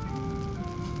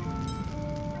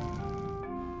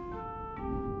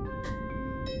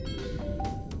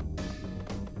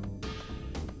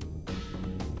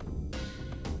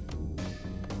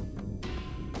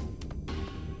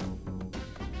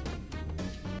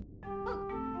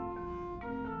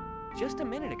 Just a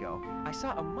minute ago, I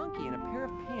saw a monkey in a pair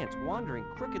of pants wandering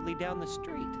crookedly down the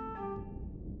street.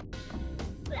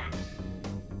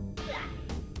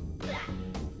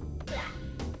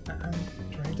 I'm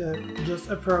trying to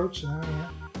just approach. Oh, yeah.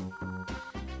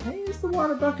 Can I use the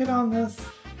water bucket on this?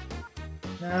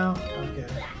 No? Okay.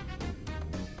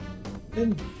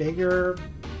 Didn't figure.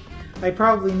 I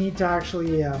probably need to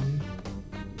actually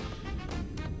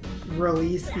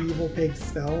release the evil pig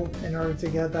spell in order to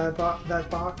get that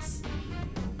box.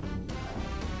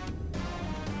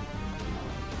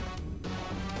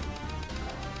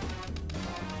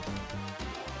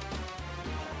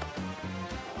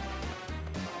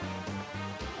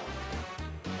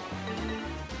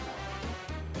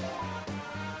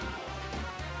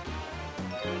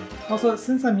 Also,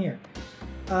 since I'm here,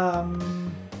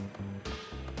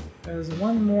 there's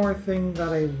one more thing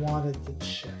that I wanted to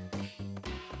check.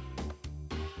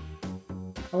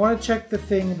 I want to check the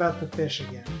thing about the fish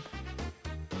again.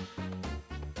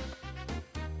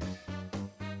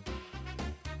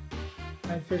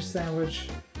 My fish sandwich,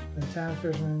 the town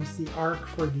fisherman, see arc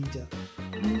for detail.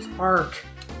 Use arc.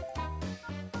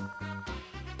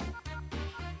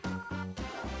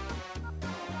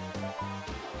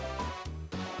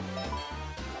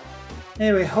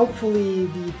 Anyway, hopefully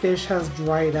the fish has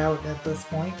dried out at this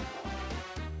point.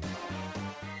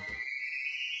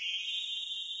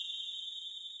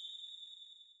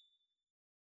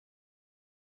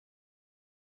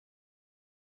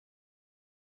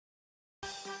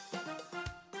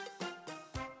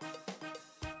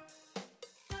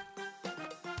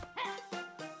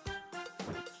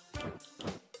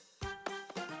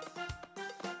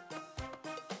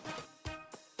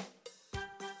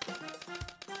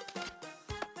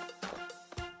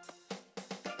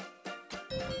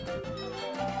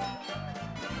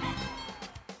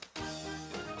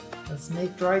 Let's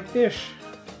make dried fish.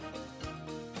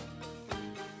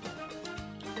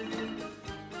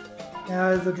 Now,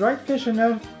 is the dried fish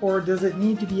enough, or does it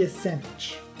need to be a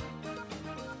sandwich?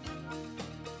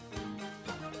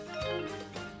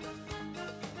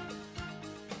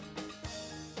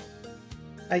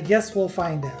 I guess we'll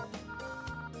find out.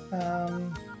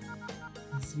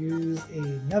 Let's use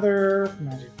another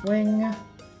magic wing.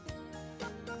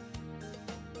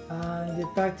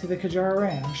 Get back to the Kajara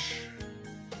Ranch.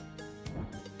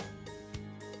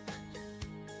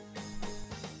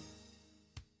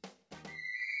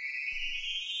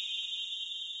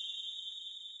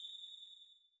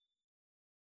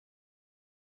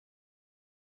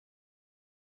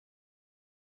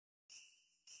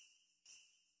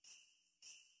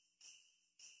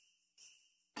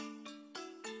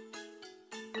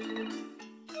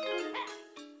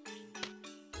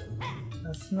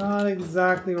 That's not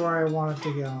exactly where I want it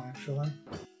to go, actually.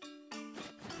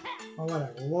 Well,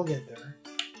 whatever, we'll get there.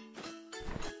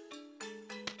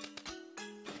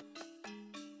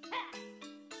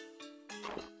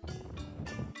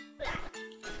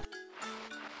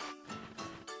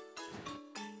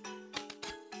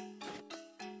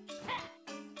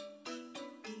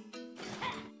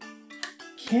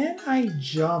 Can I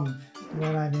jump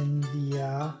when I'm in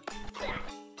the,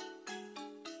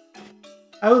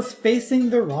 I was facing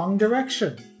the wrong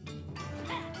direction.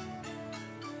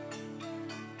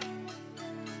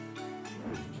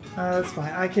 That's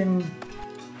fine. I can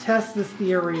test this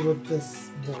theory with this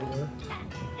boulder.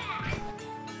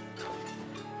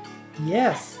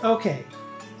 Yes, okay.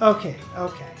 Okay,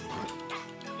 okay.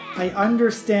 I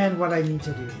understand what I need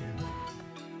to do now.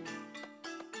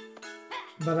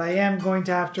 But I am going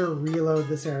to have to reload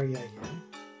this area again.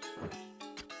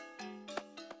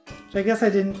 Which I guess I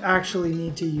didn't actually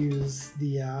need to use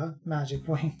the magic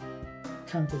wing.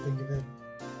 Come to think of it.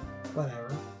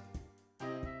 Whatever.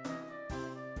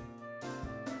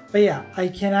 But yeah, I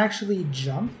can actually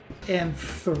jump and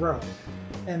throw.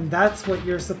 And that's what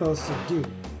you're supposed to do.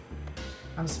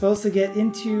 I'm supposed to get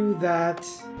into that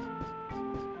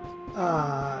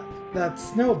that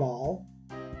snowball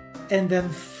and then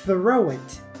throw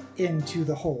it into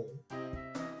the hole.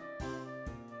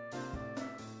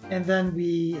 And then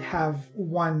we have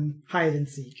one hide and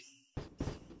seek.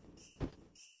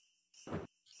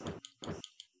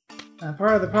 Now,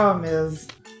 part of the problem is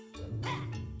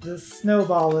this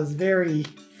snowball is very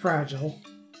fragile.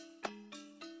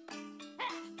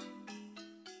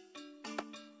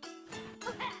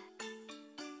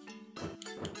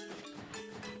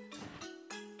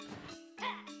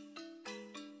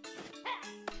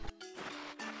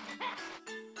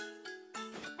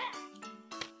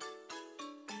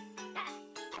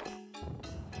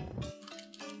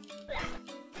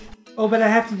 Oh, but I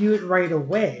have to do it right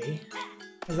away.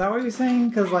 Is that what you're saying?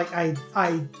 Because, like, I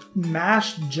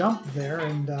mashed jump there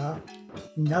and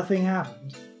nothing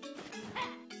happened.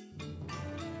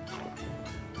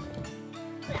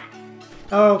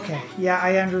 Okay, yeah,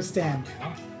 I understand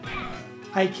now.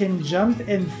 I can jump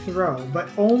and throw, but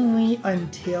only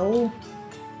until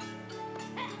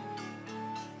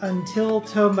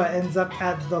Tomba ends up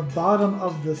at the bottom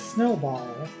of the snowball,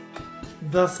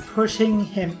 thus pushing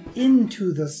him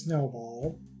into the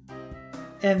snowball,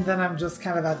 and then I'm just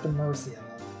kind of at the mercy of him.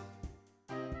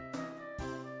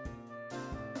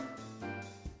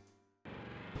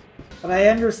 But I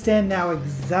understand now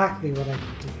exactly what I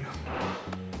need to do.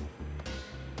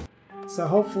 So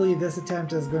hopefully this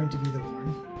attempt is going to be the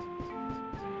one.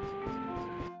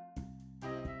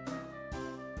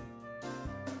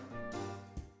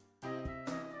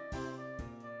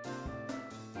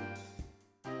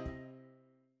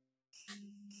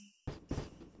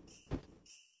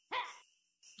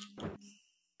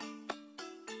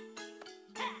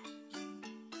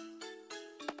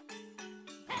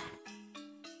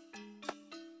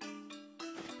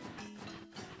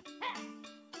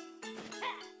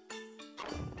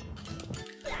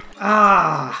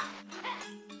 Ah!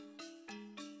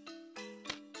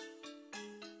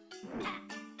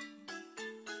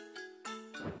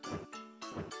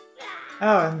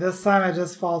 Oh, and this time I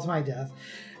just fall to my death.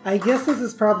 I guess this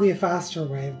is probably a faster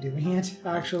way of doing it,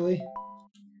 actually.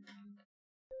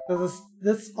 Because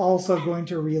this is also going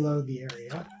to reload the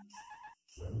area.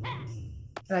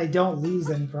 And I don't lose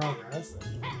any progress.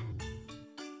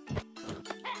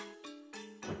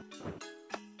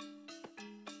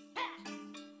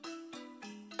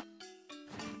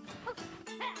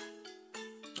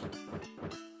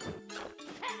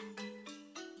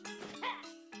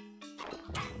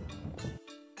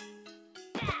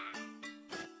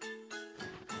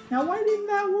 Now, why didn't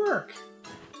that work?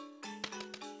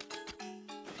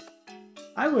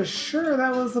 I was sure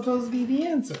that was supposed to be the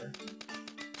answer.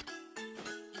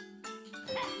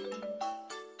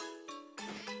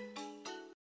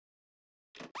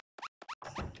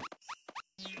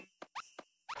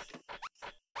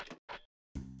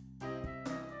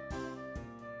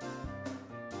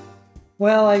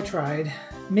 Well, I tried.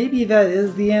 Maybe that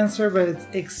is the answer, but it's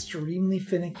extremely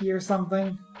finicky or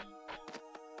something.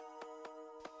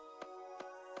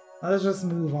 Let's just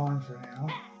move on for now.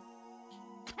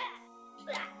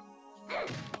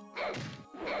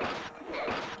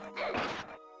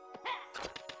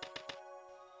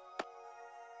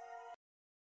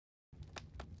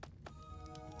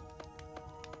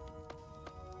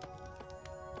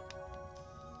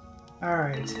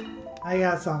 Alright, I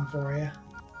got some for you.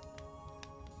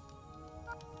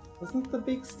 Wasn't it the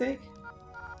big steak?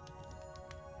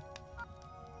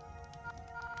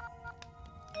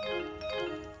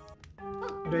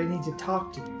 Or do I need to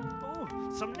talk to you?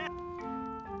 Oh, some net.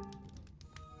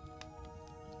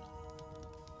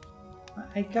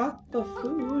 I got the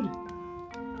food.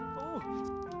 Oh.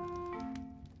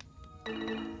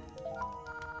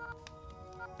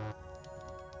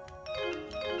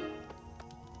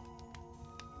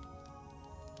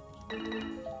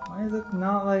 Why is it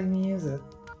not letting me use it?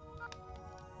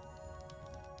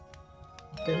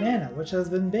 Banana, which has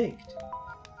been baked.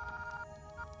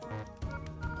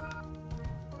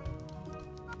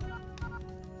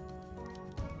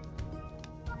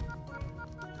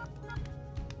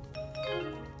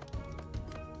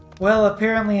 Well,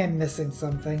 apparently I'm missing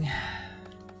something.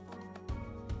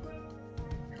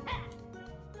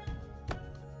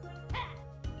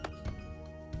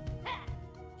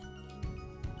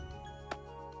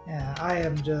 Yeah, I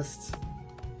am just...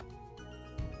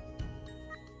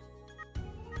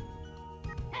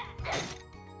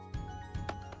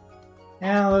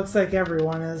 Yeah, looks like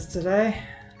everyone is today.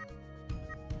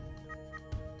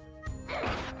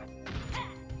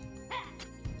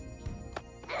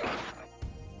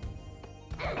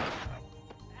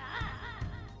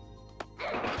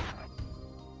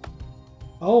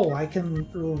 Oh, I can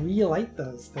relight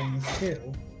those things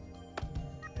too.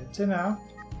 Good to know.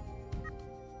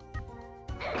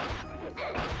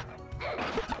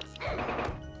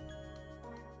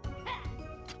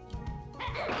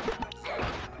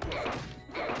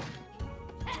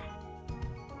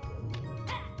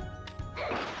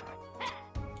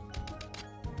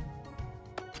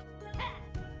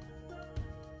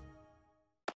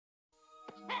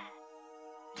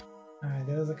 Alright,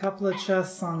 there's a couple of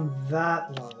chests on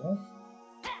that level.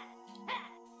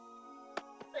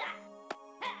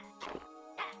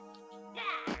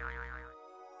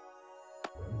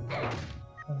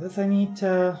 Well, this I need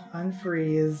to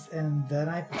unfreeze, and then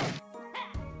I pop.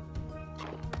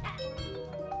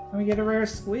 Let me get a rare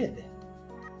squid.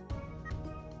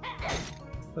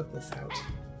 Let's put this out.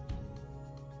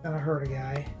 Gonna hurt a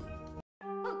guy.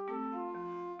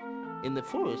 In the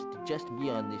forest just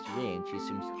beyond this ranch is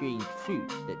some strange fruit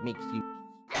that makes you...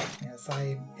 Yes,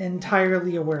 I'm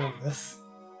entirely aware of this.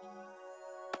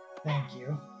 Thank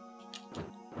you.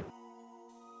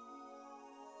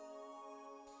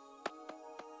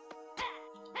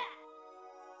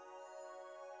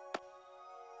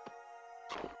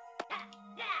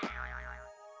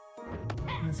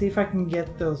 Let's see if I can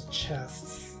get those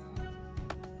chests.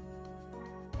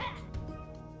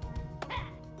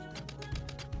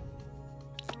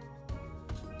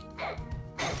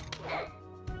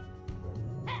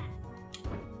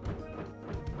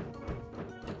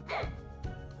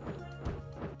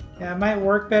 Yeah, it might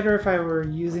work better if I were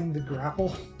using the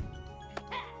grapple.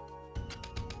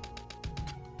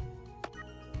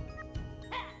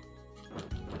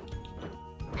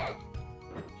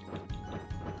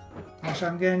 Actually,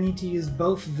 I'm gonna need to use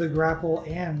both the grapple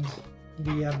and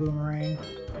the boomerang.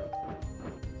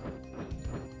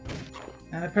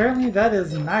 And apparently that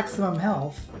is maximum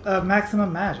health,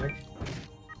 maximum magic.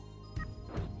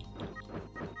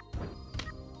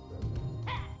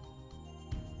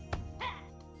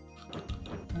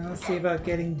 Let's see about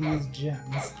getting these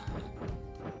gems.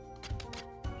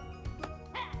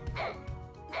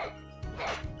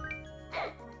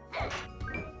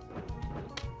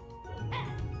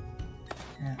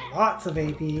 And lots of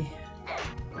AP.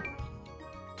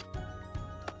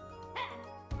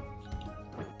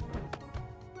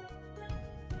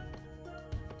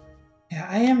 Yeah,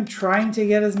 I am trying to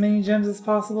get as many gems as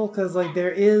possible because, like,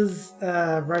 there is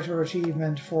a retro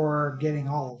achievement for getting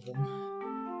all of them.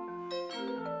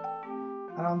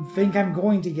 I don't think I'm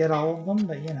going to get all of them,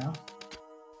 but you know,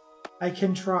 I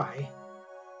can try.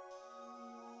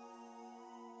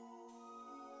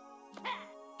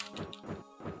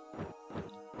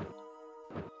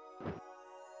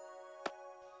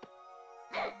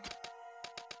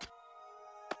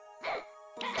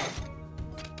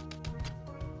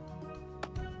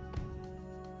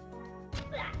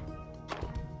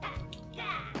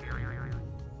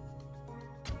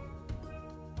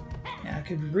 I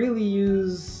could really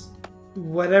use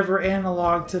whatever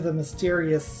analog to the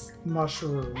mysterious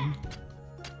mushroom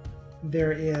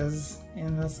there is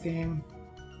in this game.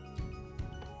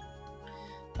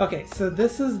 Okay, so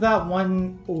this is that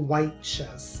one white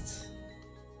chest.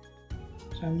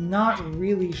 Which I'm not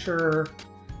really sure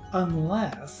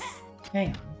unless... Hang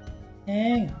on.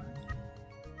 Hang on.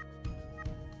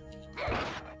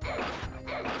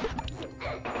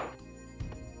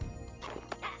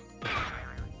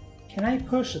 Can I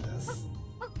push this?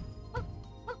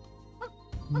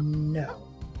 No.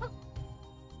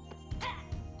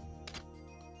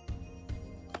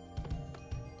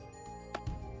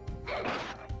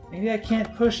 Maybe I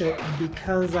can't push it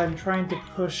because I'm trying to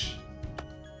push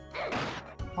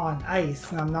on ice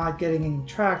and I'm not getting any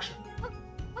traction.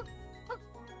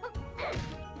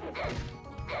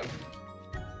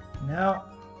 No.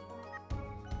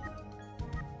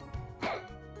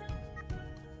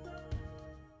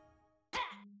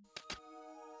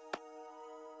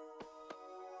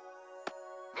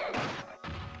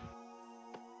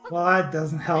 Well, that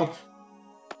doesn't help.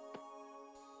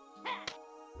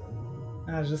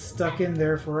 I was just stuck in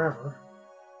there forever.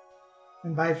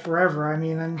 And by forever, I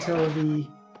mean until we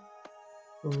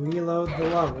reload the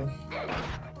level.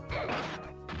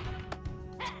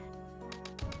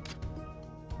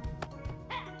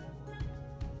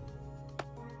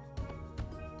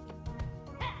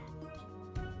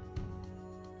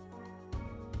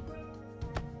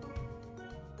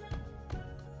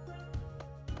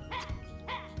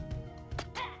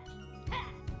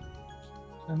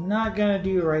 I'm not gonna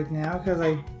do right now because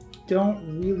I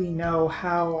don't really know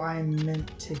how I'm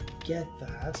meant to get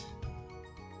that.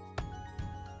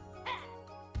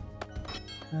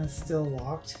 That's still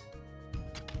locked.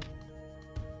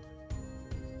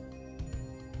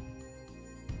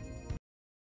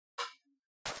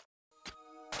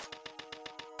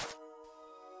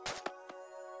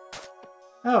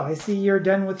 Oh, I see you're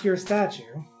done with your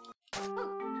statue.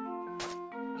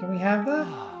 Can we have that?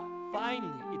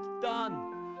 Finally, it's done.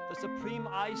 The Supreme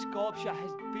Ice Sculpture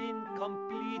has been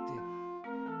completed.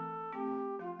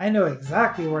 I know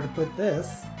exactly where to put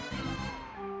this.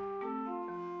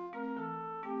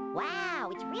 Wow,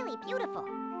 it's really beautiful.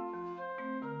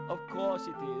 Of course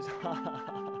it is.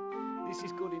 This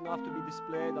is good enough to be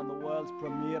displayed on the world's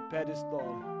premier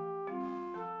pedestal.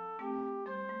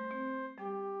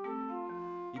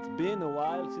 It's been a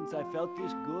while since I felt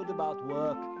this good about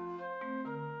work.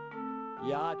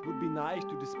 Yeah, it would be nice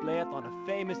to display it on a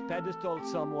famous pedestal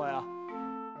somewhere.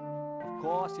 Of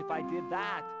course, if I did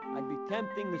that, I'd be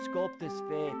tempting the sculptor's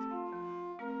fate.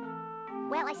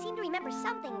 Well, I seem to remember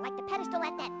something like the pedestal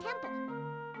at that temple.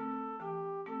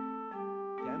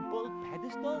 Temple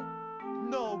pedestal?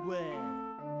 No way!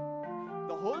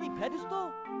 The holy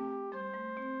pedestal?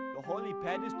 The holy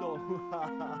pedestal?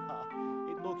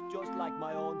 It looks just like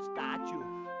my own statue.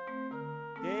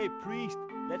 Hey, priest,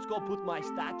 let's go put my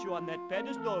statue on that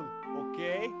pedestal,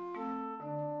 okay?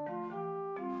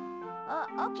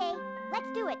 Okay,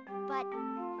 let's do it, but...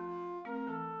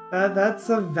 That's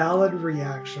a valid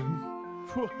reaction.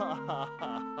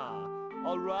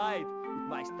 Alright, with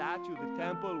my statue, the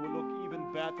temple will look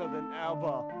even better than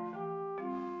ever.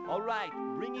 Alright,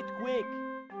 bring it quick.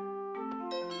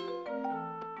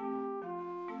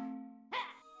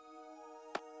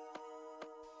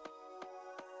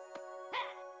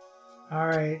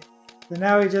 Alright, so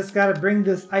now we just gotta bring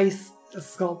this ice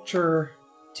sculpture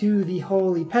to the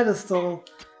holy pedestal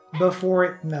before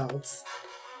it melts.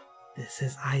 This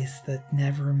is ice that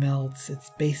never melts. It's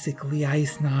basically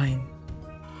Ice 9.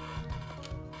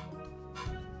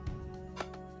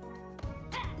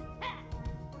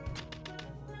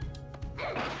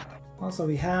 Also,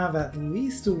 we have at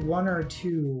least 1 or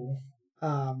 2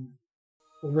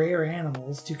 rare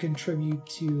animals to contribute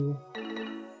to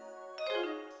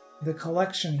the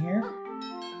collection here.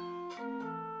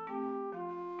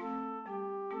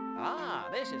 Ah,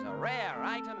 this is a rare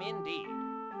item indeed.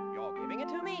 You're giving it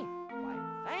to me? Why,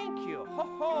 thank you. Ho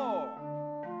ho!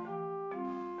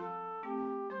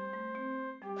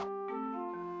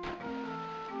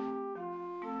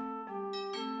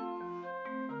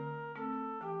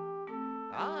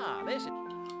 Ah, this is...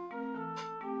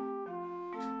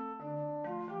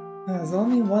 There's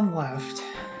only 1 left.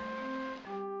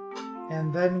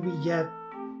 And then we get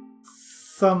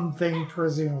something,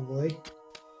 presumably.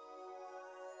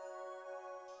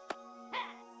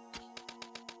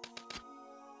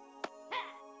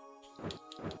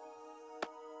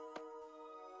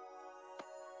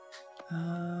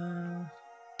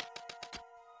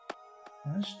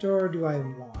 Which door do I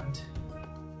want?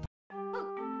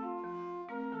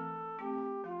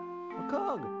 A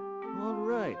cog! All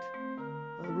right.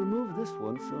 I'll remove this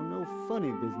one so no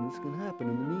funny business can happen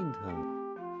in the meantime.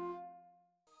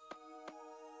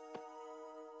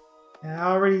 I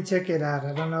already took it out.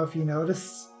 I don't know if you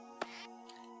noticed.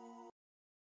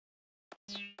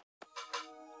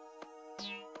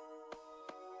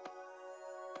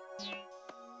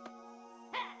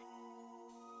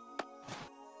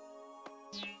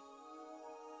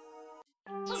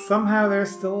 Somehow they're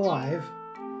still alive.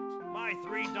 My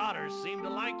 3 daughters seem to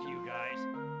like you guys.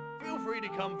 Feel free to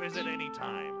come visit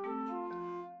anytime.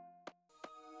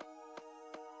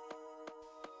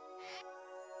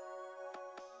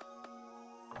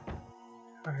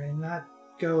 Alright, and that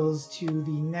goes to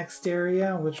the next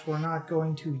area, which we're not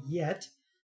going to yet.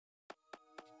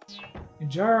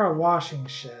 Kujara washing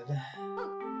shed.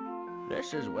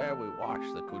 This is where we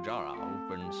wash the Kujara who've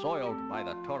been soiled by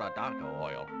the Toradaka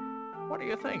oil. What do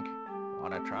you think?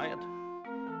 Want to try it?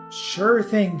 Sure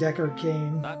thing, Decker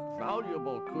Kane. That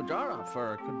valuable Kujara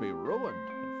fur could be ruined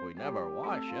if we never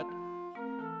wash it.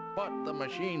 But the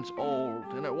machine's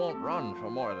old and it won't run for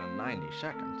more than 90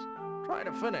 seconds. Try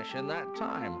to finish in that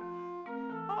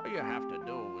time. All you have to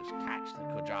do is catch the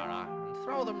Kujara and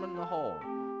throw them in the hole.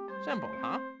 Simple,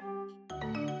 huh?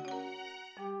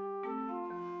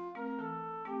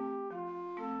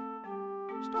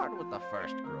 Start with the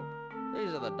first group.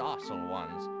 These are the docile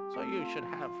ones, so you should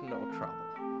have no trouble.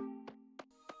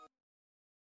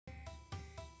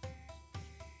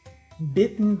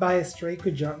 Bitten by a stray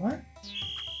Kujara? What?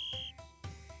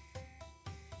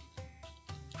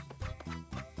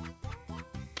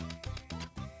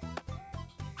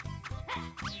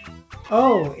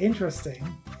 Oh, interesting.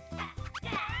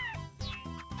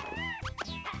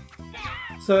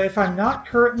 So if I'm not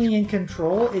currently in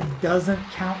control, it doesn't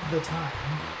count the time.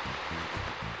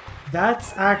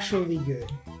 That's actually good.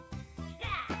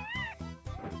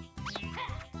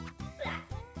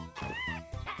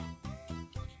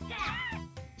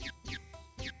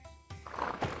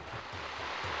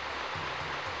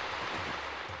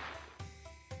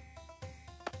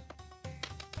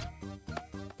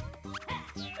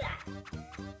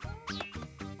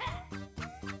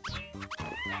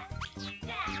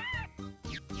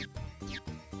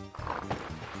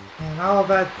 And all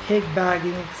that pig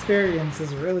bagging experience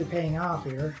is really paying off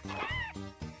here.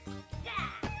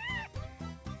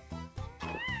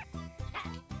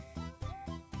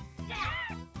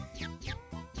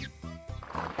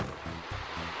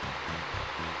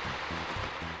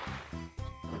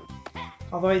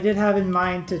 Although I did have in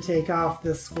mind to take off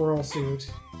this squirrel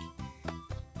suit,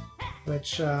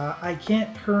 which I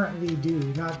can't currently do,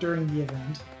 not during the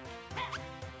event.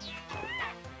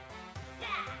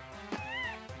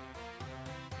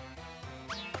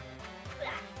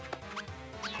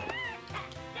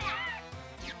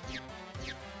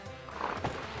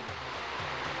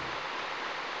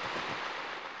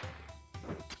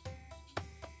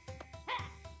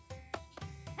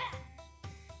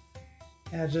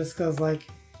 Yeah, just because, like,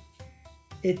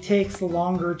 it takes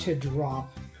longer to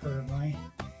drop currently.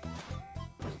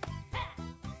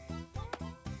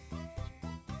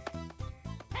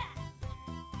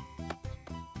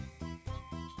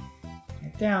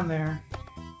 Get down there.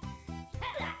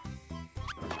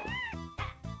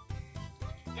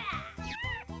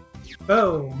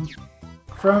 Boom!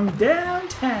 From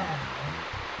downtown!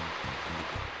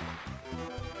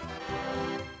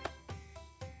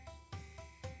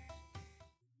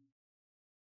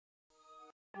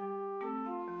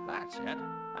 That's it.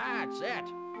 That's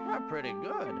it. You're pretty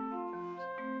good.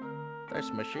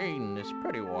 This machine is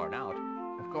pretty worn out.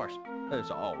 Of course, this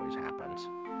always happens.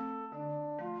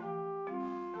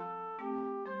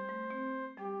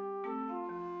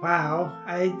 Wow,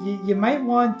 you might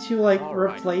want to, like, All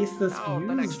right. replace this Now, fuse.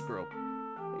 the next group.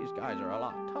 These guys are a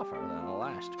lot tougher than the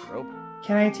last group.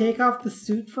 Can I take off the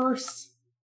suit first?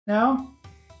 No?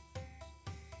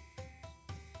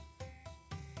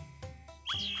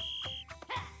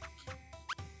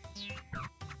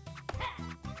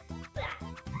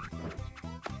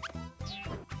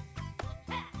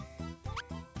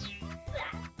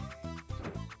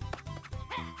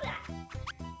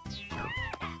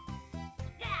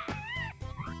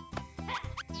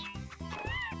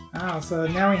 Oh, so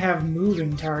now we have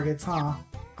moving targets, huh?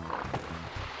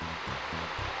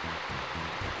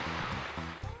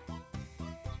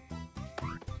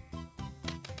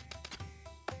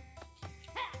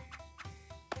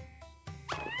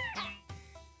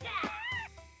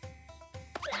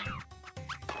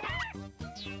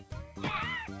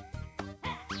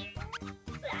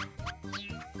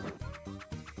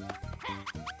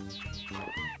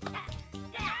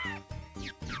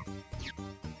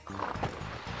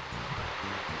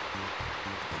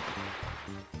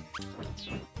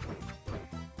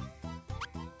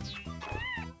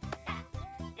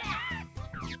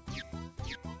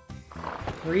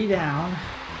 Three down.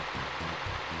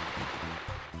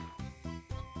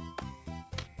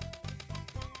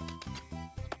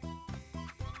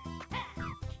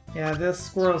 Yeah, this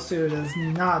squirrel suit is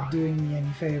not doing me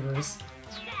any favors.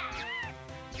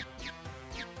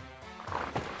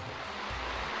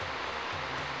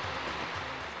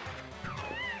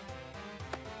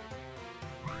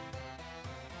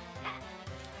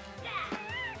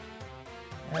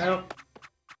 Nope.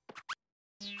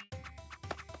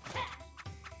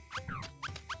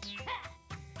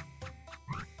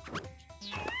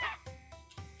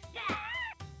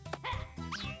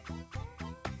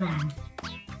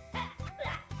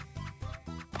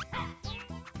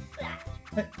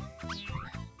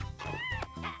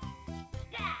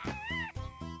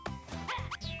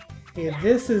 Okay,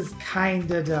 this is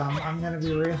kinda dumb, I'm gonna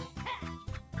be real.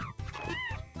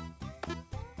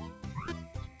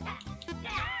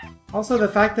 Also, the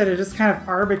fact that it just kind of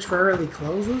arbitrarily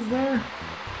closes there.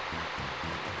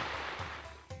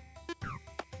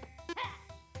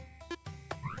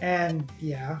 And,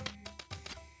 yeah.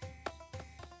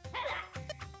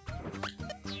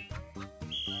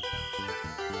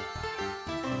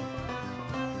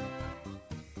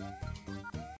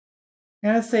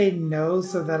 I'm gonna say no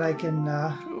so that I can,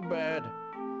 Too bad.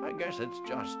 I guess it's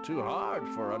just too hard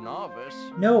for a novice.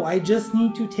 No, I just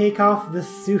need to take off the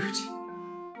suit.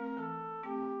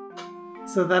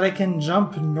 So that I can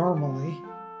jump normally.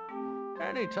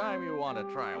 Anytime you want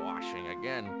to try washing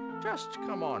again, just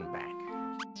come on back.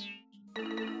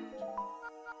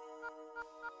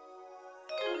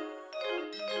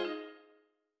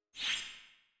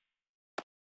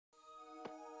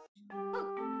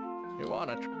 You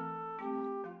wanna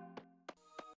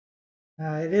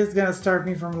It is gonna start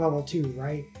me from level 2,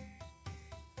 right?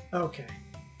 Okay.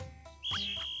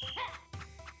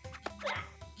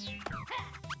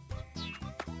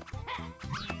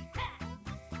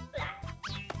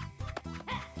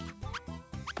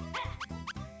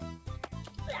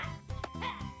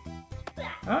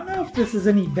 I don't know if this is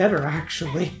any better,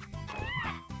 actually.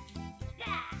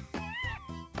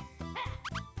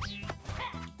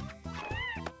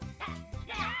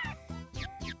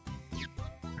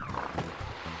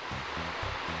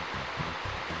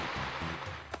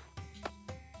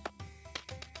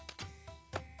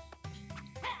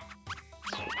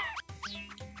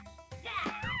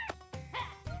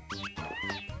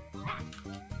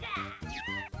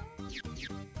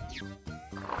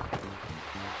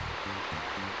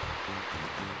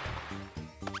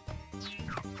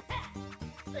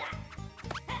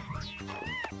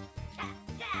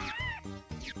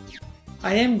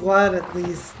 I am glad at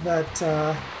least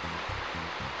that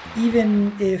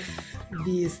even if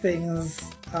these things,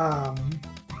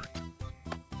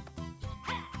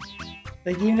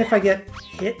 like even if I get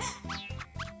hit,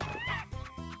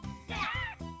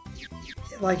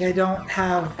 like I don't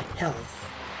have health.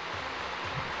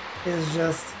 It's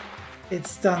just, it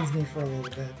stuns me for a little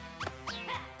bit.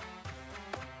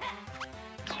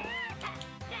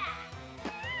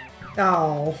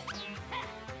 Oh.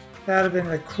 That would have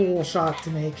been a cool shot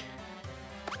to make.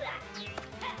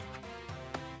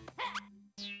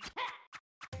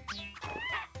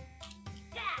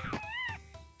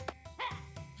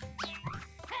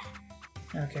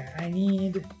 Okay, I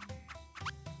need...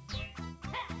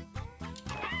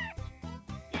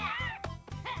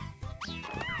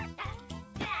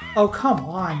 Oh, come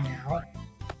on now.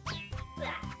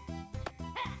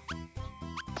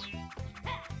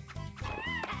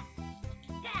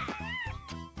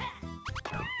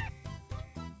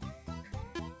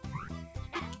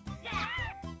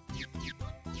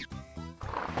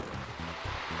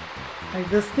 Like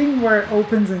this thing where it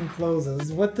opens and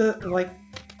closes, what the, like,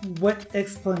 what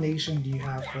explanation do you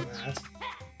have for that?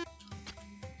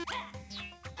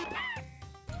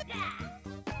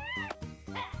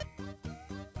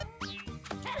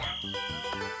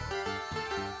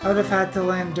 I would have had to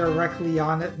land directly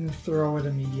on it and throw it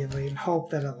immediately and hope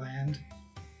that it land.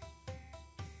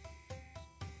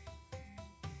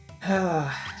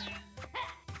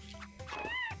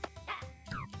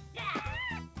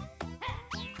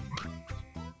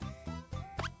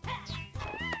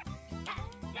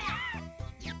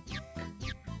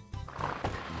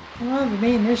 One of the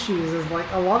main issues is like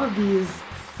a lot of these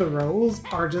throws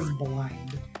are just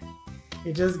blind.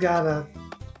 You just gotta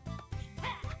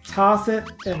toss it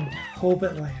and hope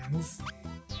it lands.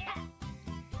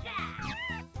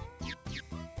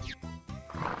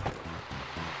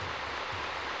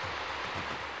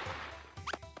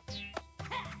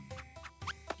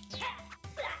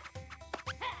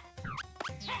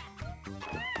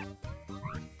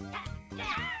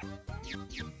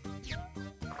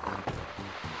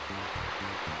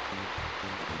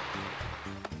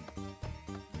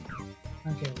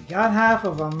 Okay, we got half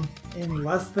of them in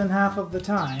less than half of the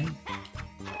time.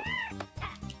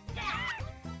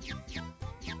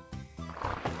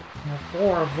 Now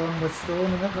 4 of them with still a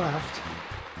minute left.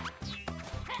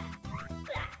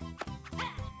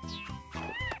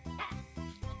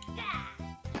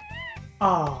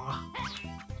 Ah.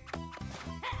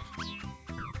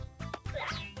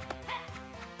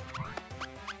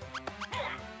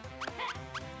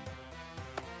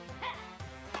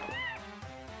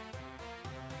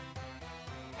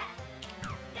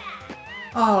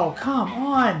 Oh, come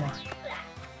on!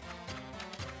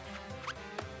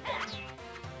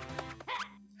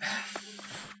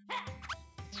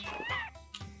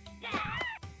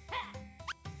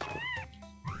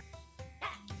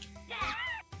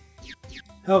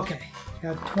 Okay,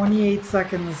 got 28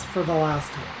 seconds for the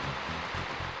last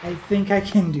one. I think I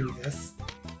can do this.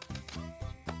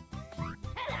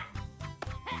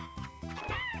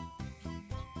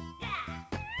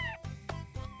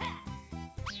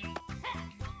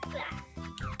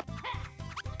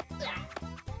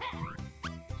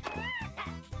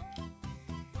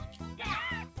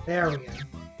 There we go.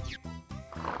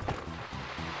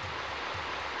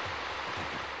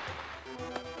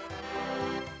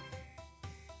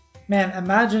 Man,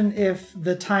 imagine if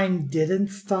the time didn't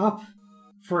stop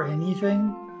for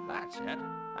anything. That's it.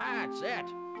 That's it.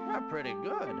 You're pretty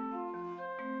good.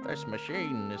 This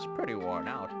machine is pretty worn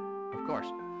out. Of course,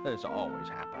 This always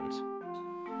happens.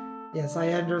 Yes, I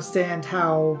understand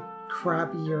how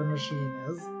crappy your machine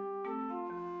is.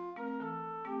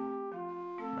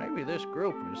 Maybe this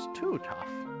group is too tough.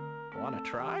 Wanna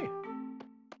try?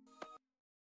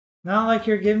 Not like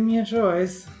you're giving me a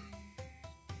choice.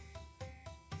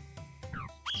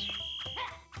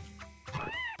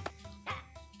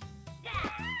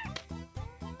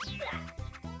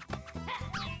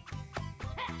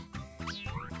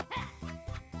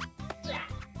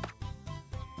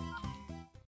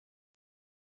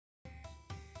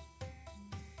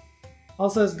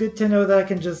 Also, it's good to know that I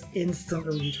can just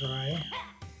instantly retry.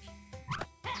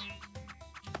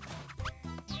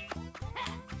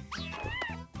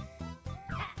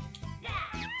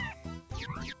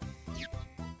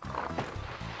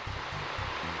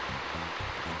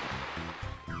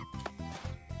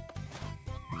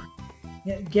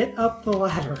 Yeah, get up the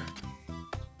ladder.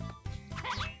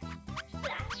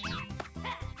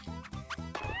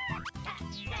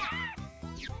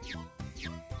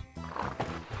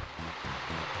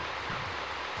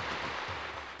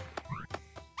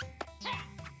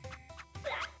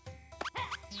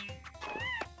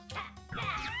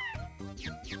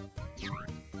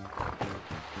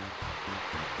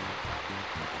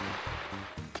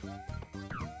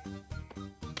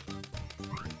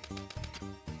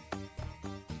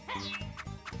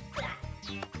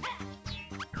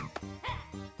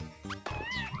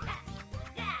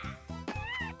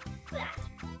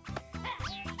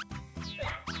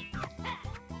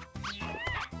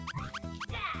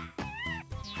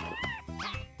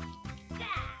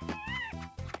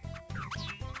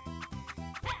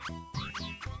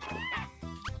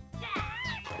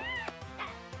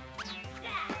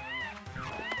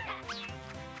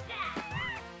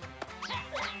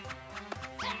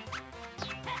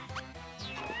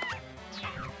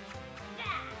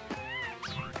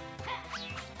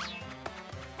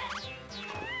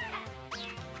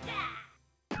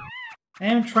 I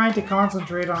am trying to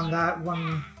concentrate on that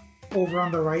one over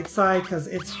on the right side because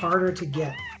it's harder to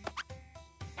get.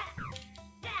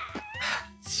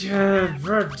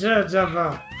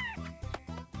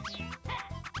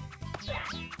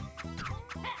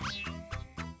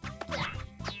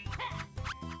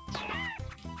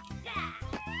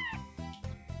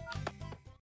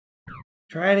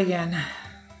 Try it again.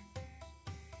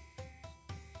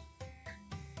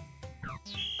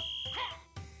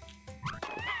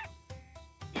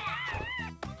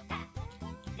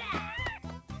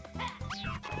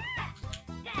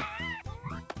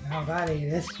 Oh, that ate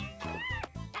it.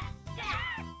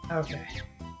 Okay.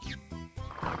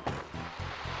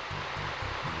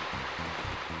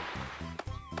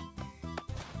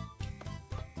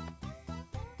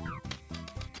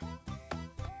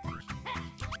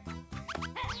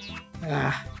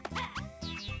 Ah.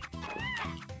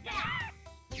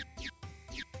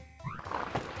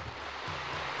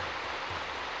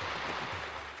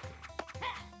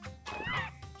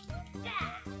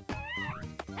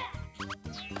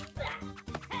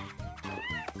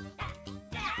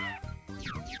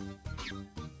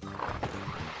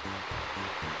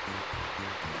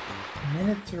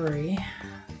 Minute 3.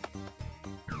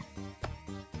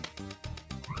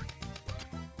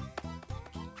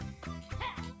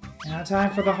 Now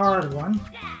time for the hard one.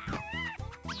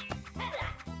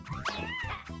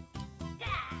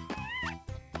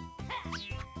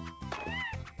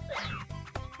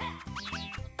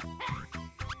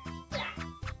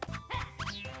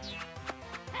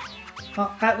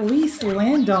 At least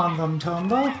land on them,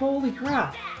 Tomba. Holy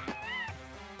crap.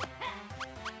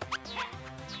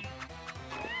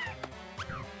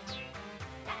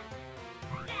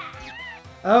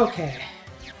 Okay.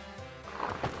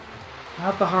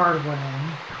 Not the hard one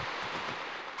in.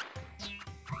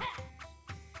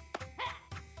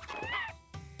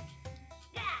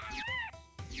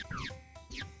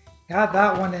 Got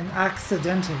that one in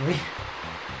accidentally.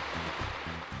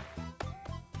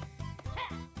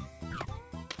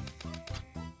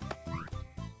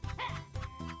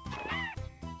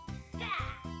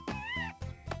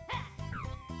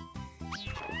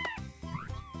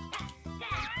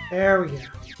 There we go.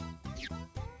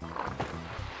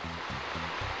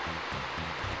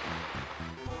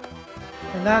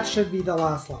 And that should be the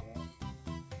last level.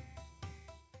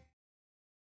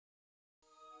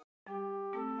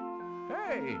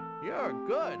 Hey, you're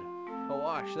good to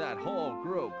wash that whole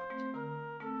group.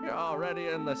 You're already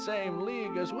in the same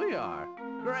league as we are.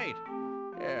 Great.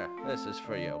 Here, this is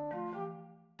for you.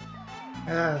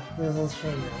 This is for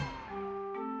you.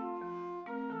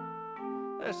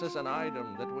 This is an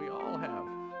item that we all have.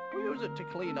 We use it to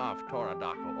clean off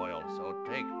Toradaka oil, so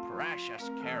take precious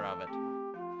care of it.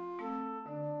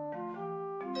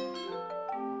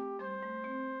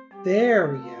 There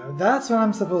we go. That's what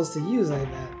I'm supposed to use, I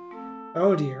bet.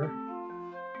 Oh dear.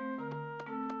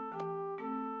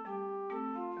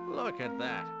 Look at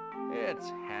that. It's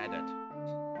had it.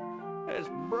 It's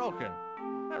broken.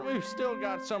 And we've still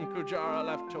got some Kujara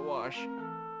left to wash.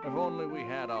 If only we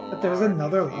had a But there's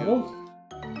another level?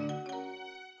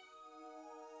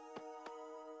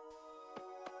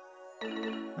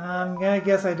 I'm gonna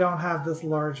guess I don't have this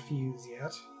large fuse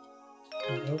yet.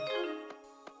 Nope.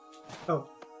 Oh.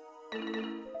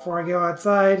 Before I go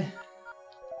outside,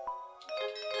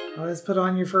 always put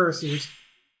on your fursuit.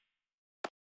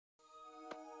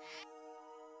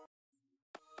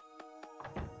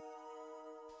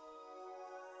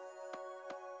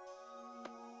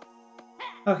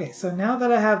 Okay, so now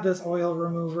that I have this oil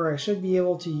remover, I should be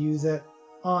able to use it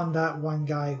on that one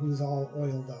guy who's all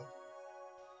oiled up.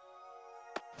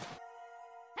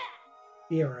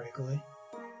 Theoretically.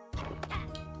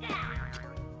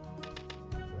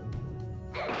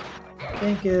 I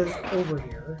think is over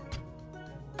here.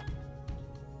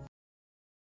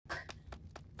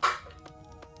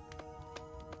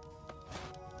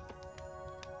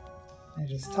 I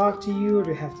just talk to you, or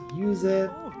do I have to use it?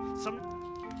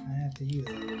 I have to use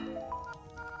it.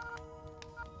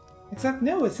 Except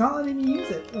no, it's not letting me use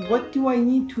it. What do I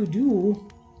need to do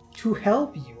to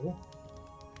help you?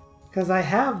 Because I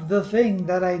have the thing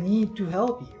that I need to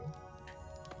help you.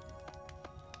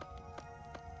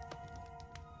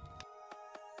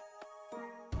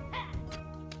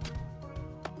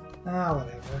 Ah,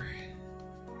 whatever.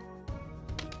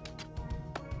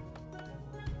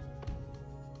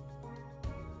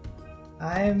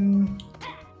 I'm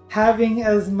having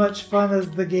as much fun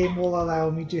as the game will allow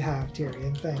me to have,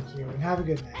 Tyrion. Thank you, and have a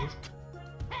good night.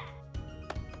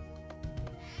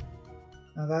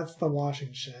 Now that's the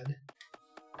washing shed.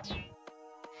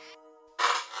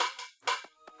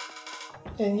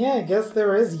 And yeah, I guess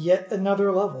there is yet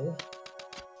another level.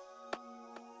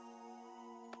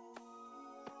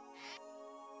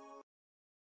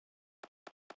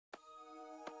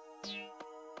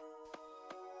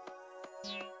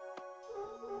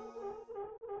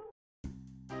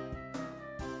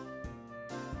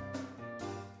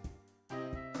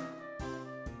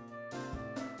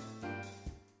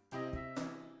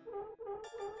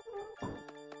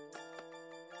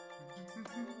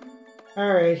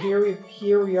 Alright,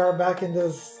 here we are back in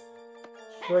this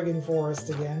friggin' forest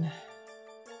again.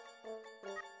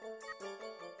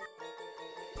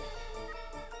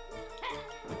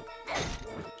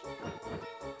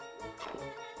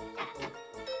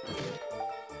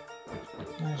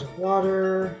 Magic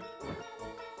water.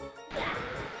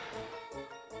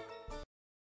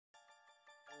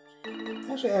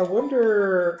 Actually, I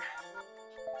wonder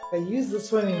if I use the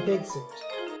swimming pig suit.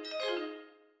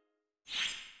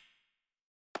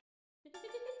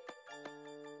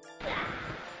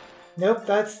 Nope,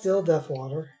 that's still death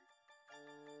water.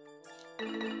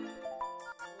 It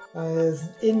is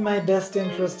in my best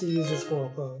interest to use the squirrel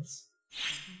clothes.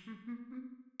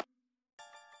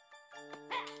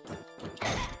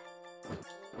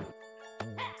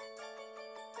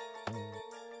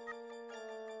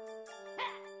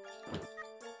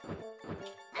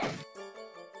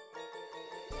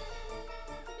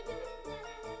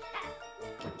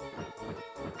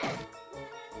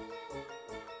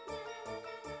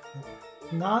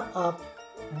 Not up.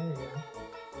 There we go.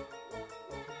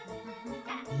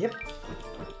 Yep.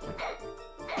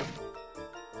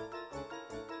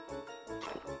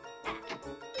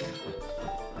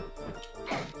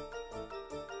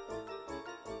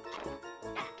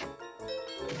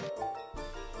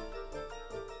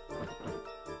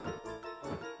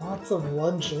 Lots of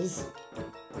lunches.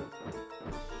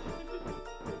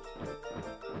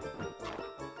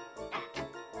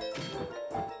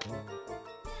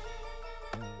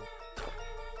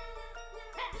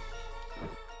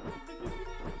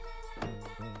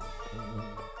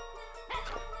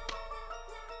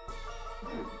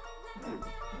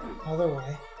 Other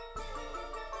way.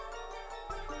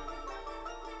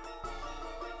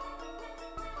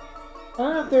 I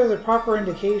don't know if there's a proper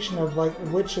indication of like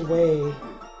which way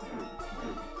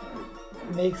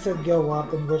makes it go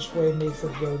up and which way makes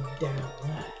it go down.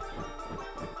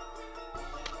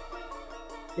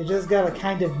 You just gotta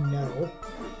kind of know.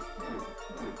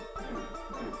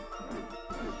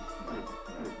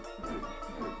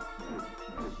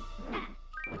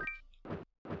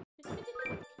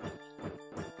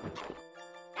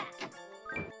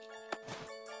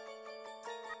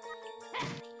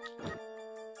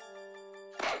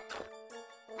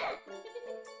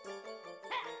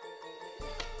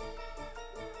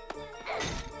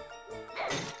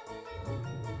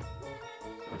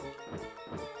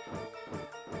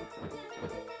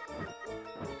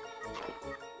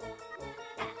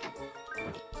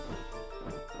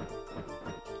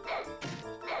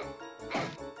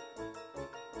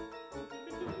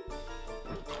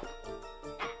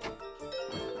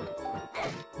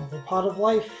 pot of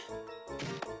life.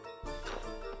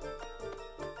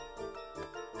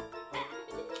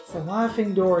 It's a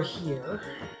laughing door here.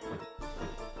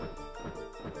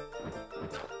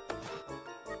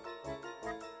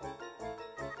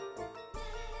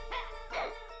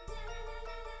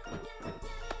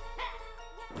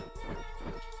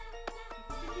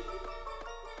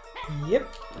 Yep.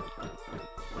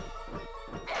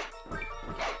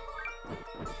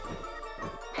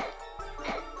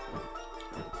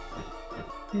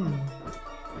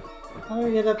 How do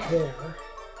I get up there?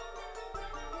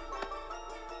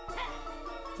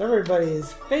 It's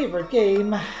everybody's favorite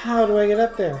game. How do I get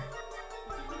up there?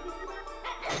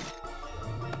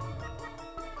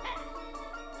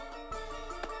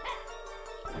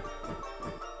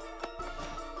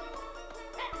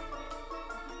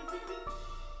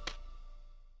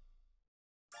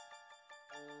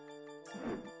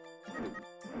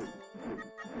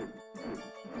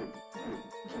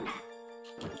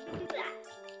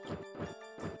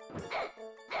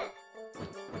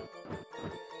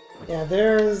 Yeah,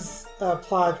 there's a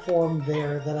platform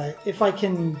there that if I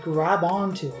can grab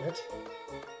onto it.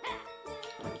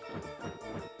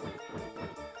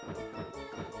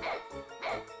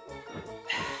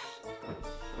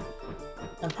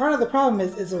 And part of the problem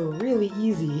is it's really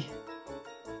easy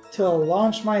to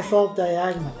launch myself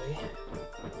diagonally.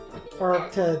 Or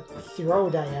to throw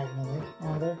diagonally,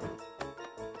 rather.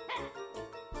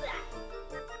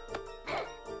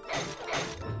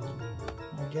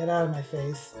 Get out of my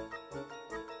face.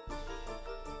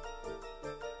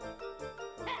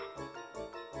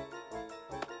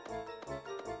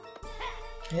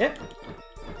 Yep.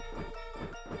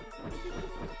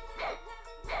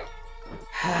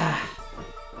 I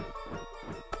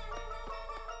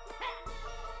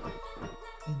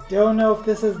don't know if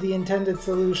this is the intended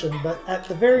solution, but at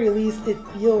the very least it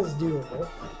feels doable.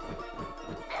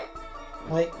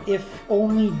 Like, if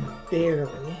only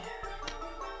barely.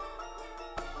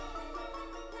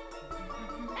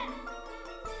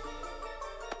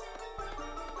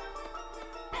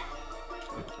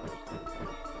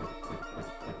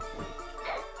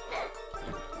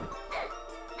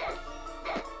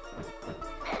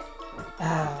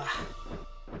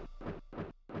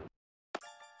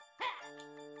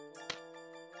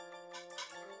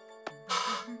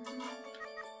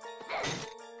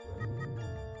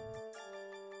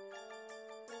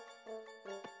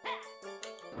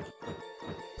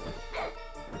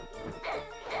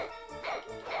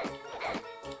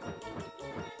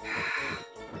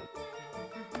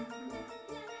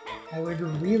 I would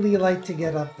really like to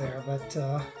get up there,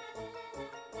 but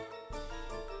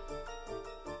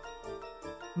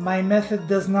my method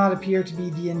does not appear to be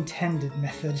the intended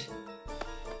method.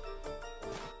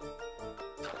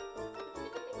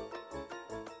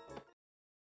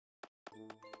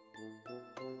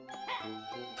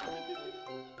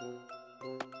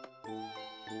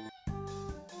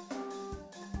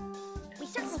 We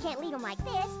certainly can't leave him like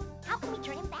this. How can we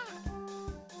turn him back?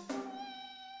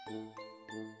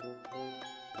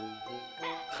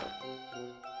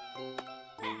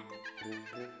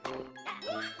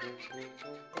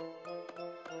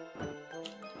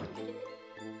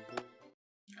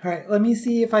 Alright, let me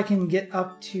see if I can get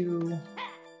up to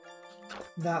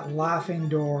that laughing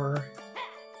door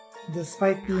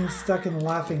despite being stuck in a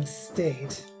laughing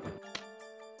state.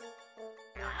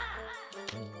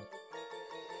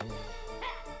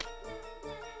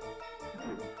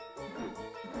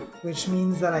 Which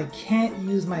means that I can't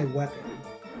use my weapon.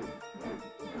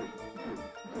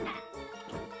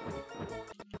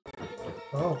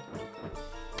 Oh.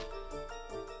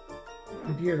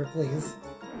 Computer, please.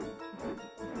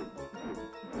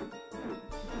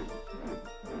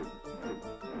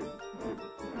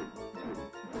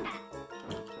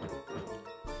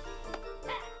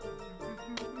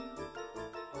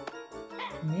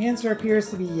 And the answer appears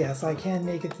to be yes, I can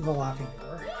make it to the laughing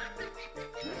door.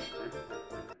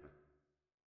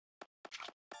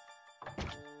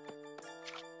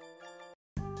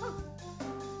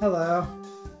 Hello.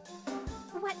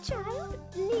 What, child?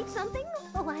 Need something?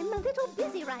 Oh, I'm a little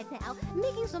busy right now,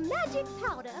 making some magic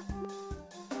powder.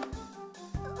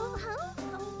 Oh, huh?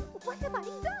 Oh, what have I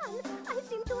done? I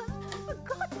seem to have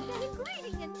forgotten an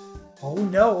ingredient. Oh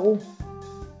no.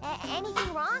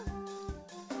 Anything wrong?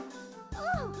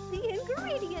 Oh, the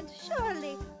ingredient,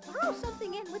 surely. Throw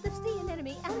something in with the sea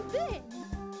anemone and then...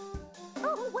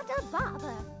 Oh, what a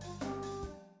bother.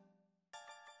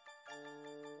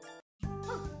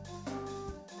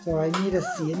 So I need a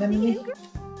sea anemone?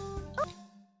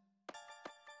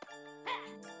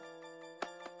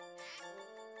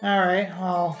 Alright,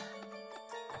 well...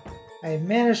 I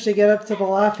managed to get up to the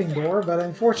laughing door, but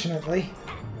unfortunately,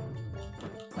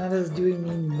 that is doing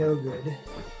me no good.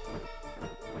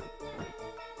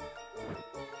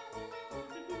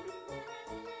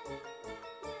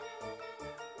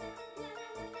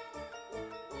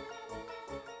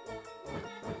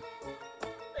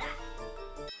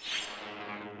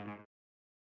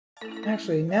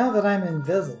 Actually, now that I'm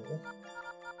invisible,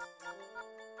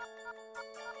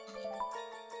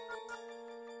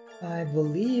 I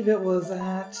believe it was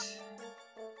at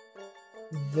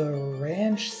the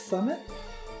ranch summit?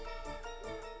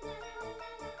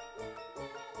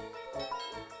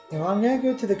 You know, I'm gonna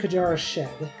go to the Kajara shed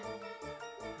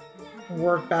and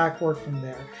work backward from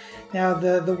there. Now,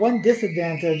 the one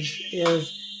disadvantage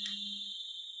is,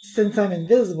 since I'm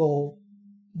invisible,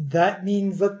 that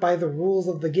means that by the rules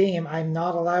of the game, I'm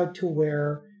not allowed to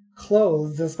wear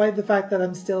clothes, despite the fact that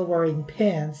I'm still wearing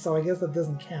pants, so I guess that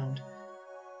doesn't count.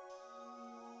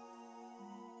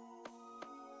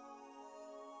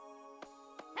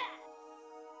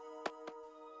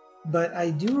 But I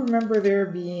do remember there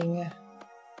being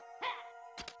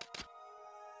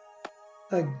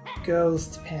a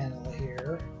ghost panel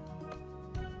here.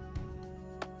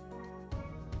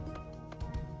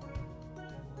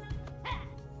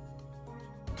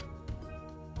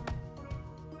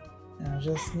 Now I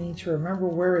just need to remember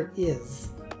where it is.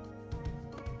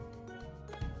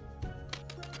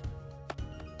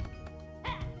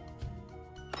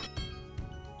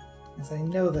 Because I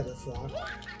know that it's locked.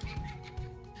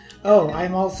 Oh,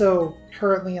 I'm also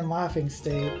currently in laughing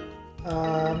state.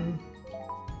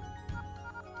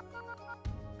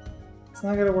 It's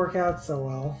not gonna work out so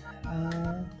well.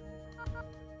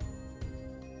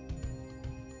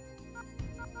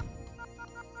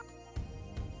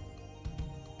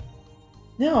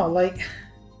 No, like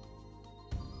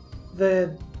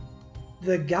the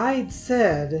guide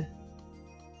said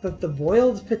that the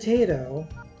boiled potato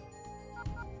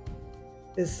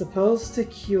is supposed to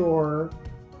cure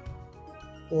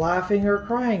laughing or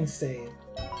crying state,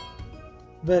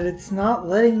 but it's not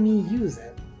letting me use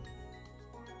it.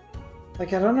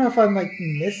 Like, I don't know if I'm like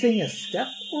missing a step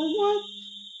or what.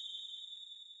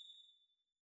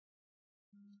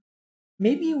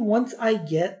 Maybe once I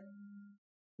get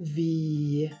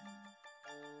the...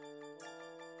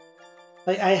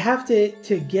 Like, I have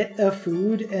to get a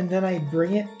food and then I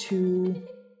bring it to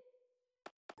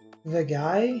the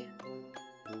guy,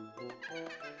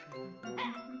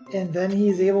 and then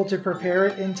he's able to prepare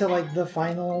it into like the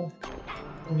final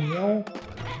meal.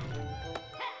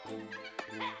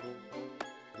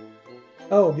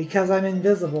 Oh, because I'm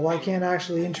invisible, I can't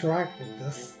actually interact with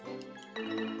this.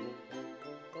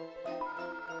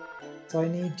 So I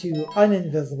need to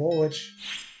uninvisible, which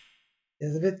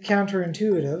is a bit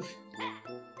counterintuitive.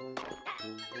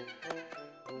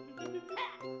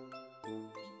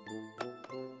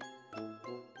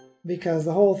 Because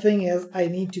the whole thing is, I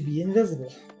need to be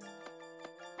invisible.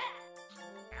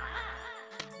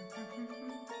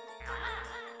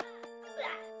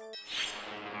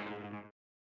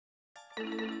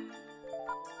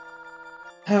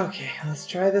 Okay, let's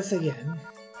try this again.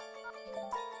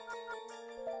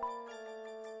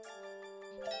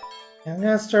 I'm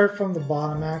gonna start from the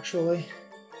bottom, actually.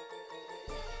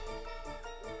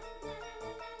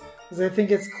 Because I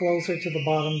think it's closer to the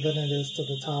bottom than it is to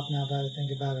the top now that I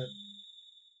think about it.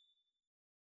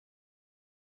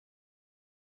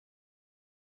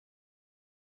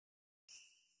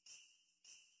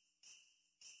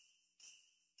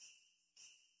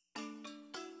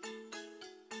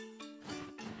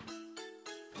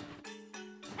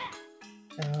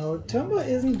 Now, Tomba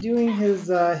isn't doing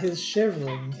his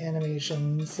shivering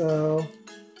animation, so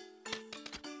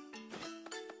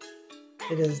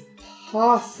it is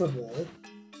possible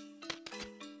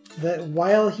that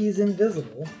while he's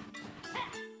invisible,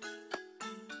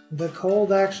 the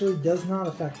cold actually does not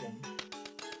affect him.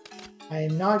 I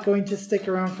am not going to stick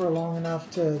around for long enough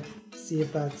to see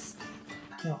if that's,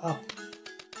 no, up.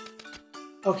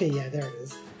 Okay, yeah, there it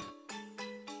is.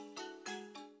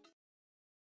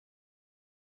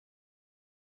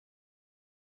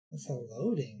 It's a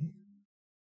loading.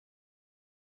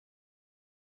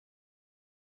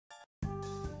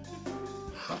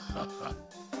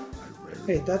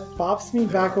 Wait, that bops me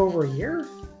back over here?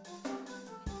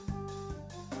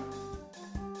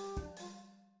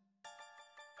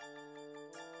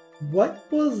 What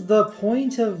was the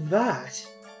point of that?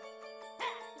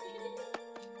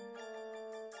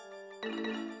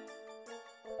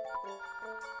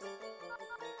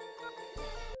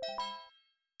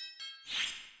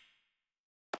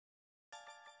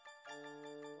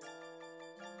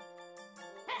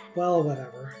 Well,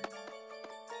 whatever.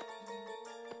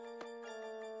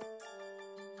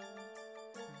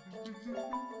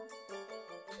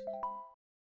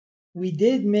 we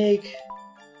did make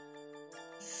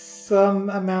some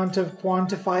amount of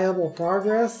quantifiable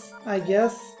progress, I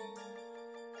guess.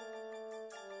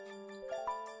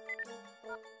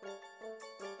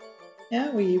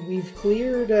 Yeah, we've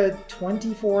cleared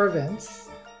 24 events.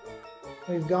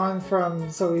 We've gone from,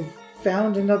 so we've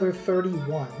found another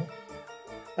 31.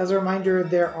 As a reminder,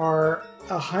 there are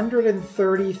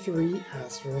 133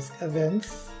 asterisk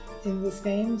events in this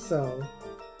game, so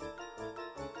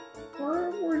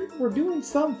we're doing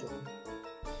something.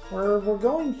 We're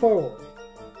going forward.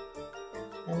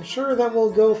 I'm sure that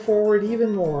we'll go forward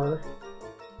even more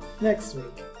next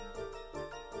week.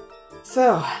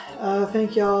 So,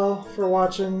 thank y'all for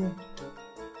watching.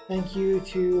 Thank you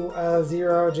to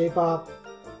Zero, J-Pop,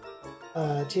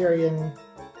 Tyrion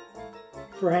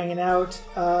for hanging out.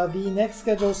 The next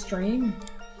scheduled stream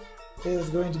is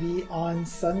going to be on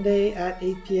Sunday at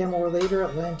 8 p.m. or later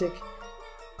Atlantic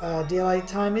Daylight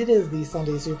Time. It is the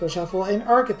Sunday Super Shuffle, and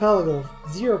Archipelago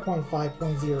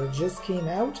 0.5.0 just came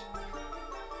out,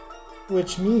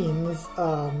 which means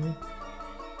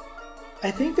I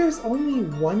think there's only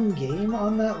one game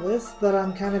on that list that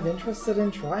I'm kind of interested in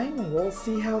trying. We'll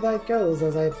see how that goes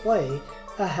as I play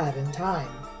ahead in time.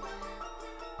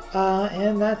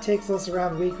 And that takes us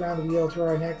around the week, around the wheel, to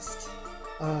our next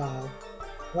long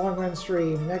run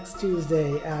stream next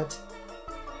Tuesday at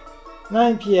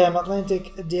 9 p.m.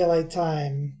 Atlantic Daylight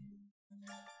Time,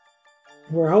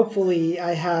 where hopefully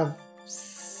I have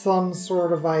some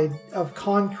sort of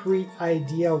concrete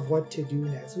idea of what to do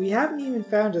next. We haven't even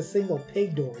found a single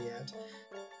pig door yet,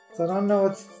 so I don't know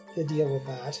what's the deal with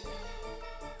that.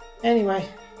 Anyway,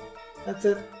 that's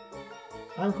it.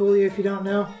 I'm Coolio if you don't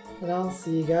know, and I'll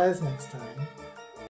see you guys next time.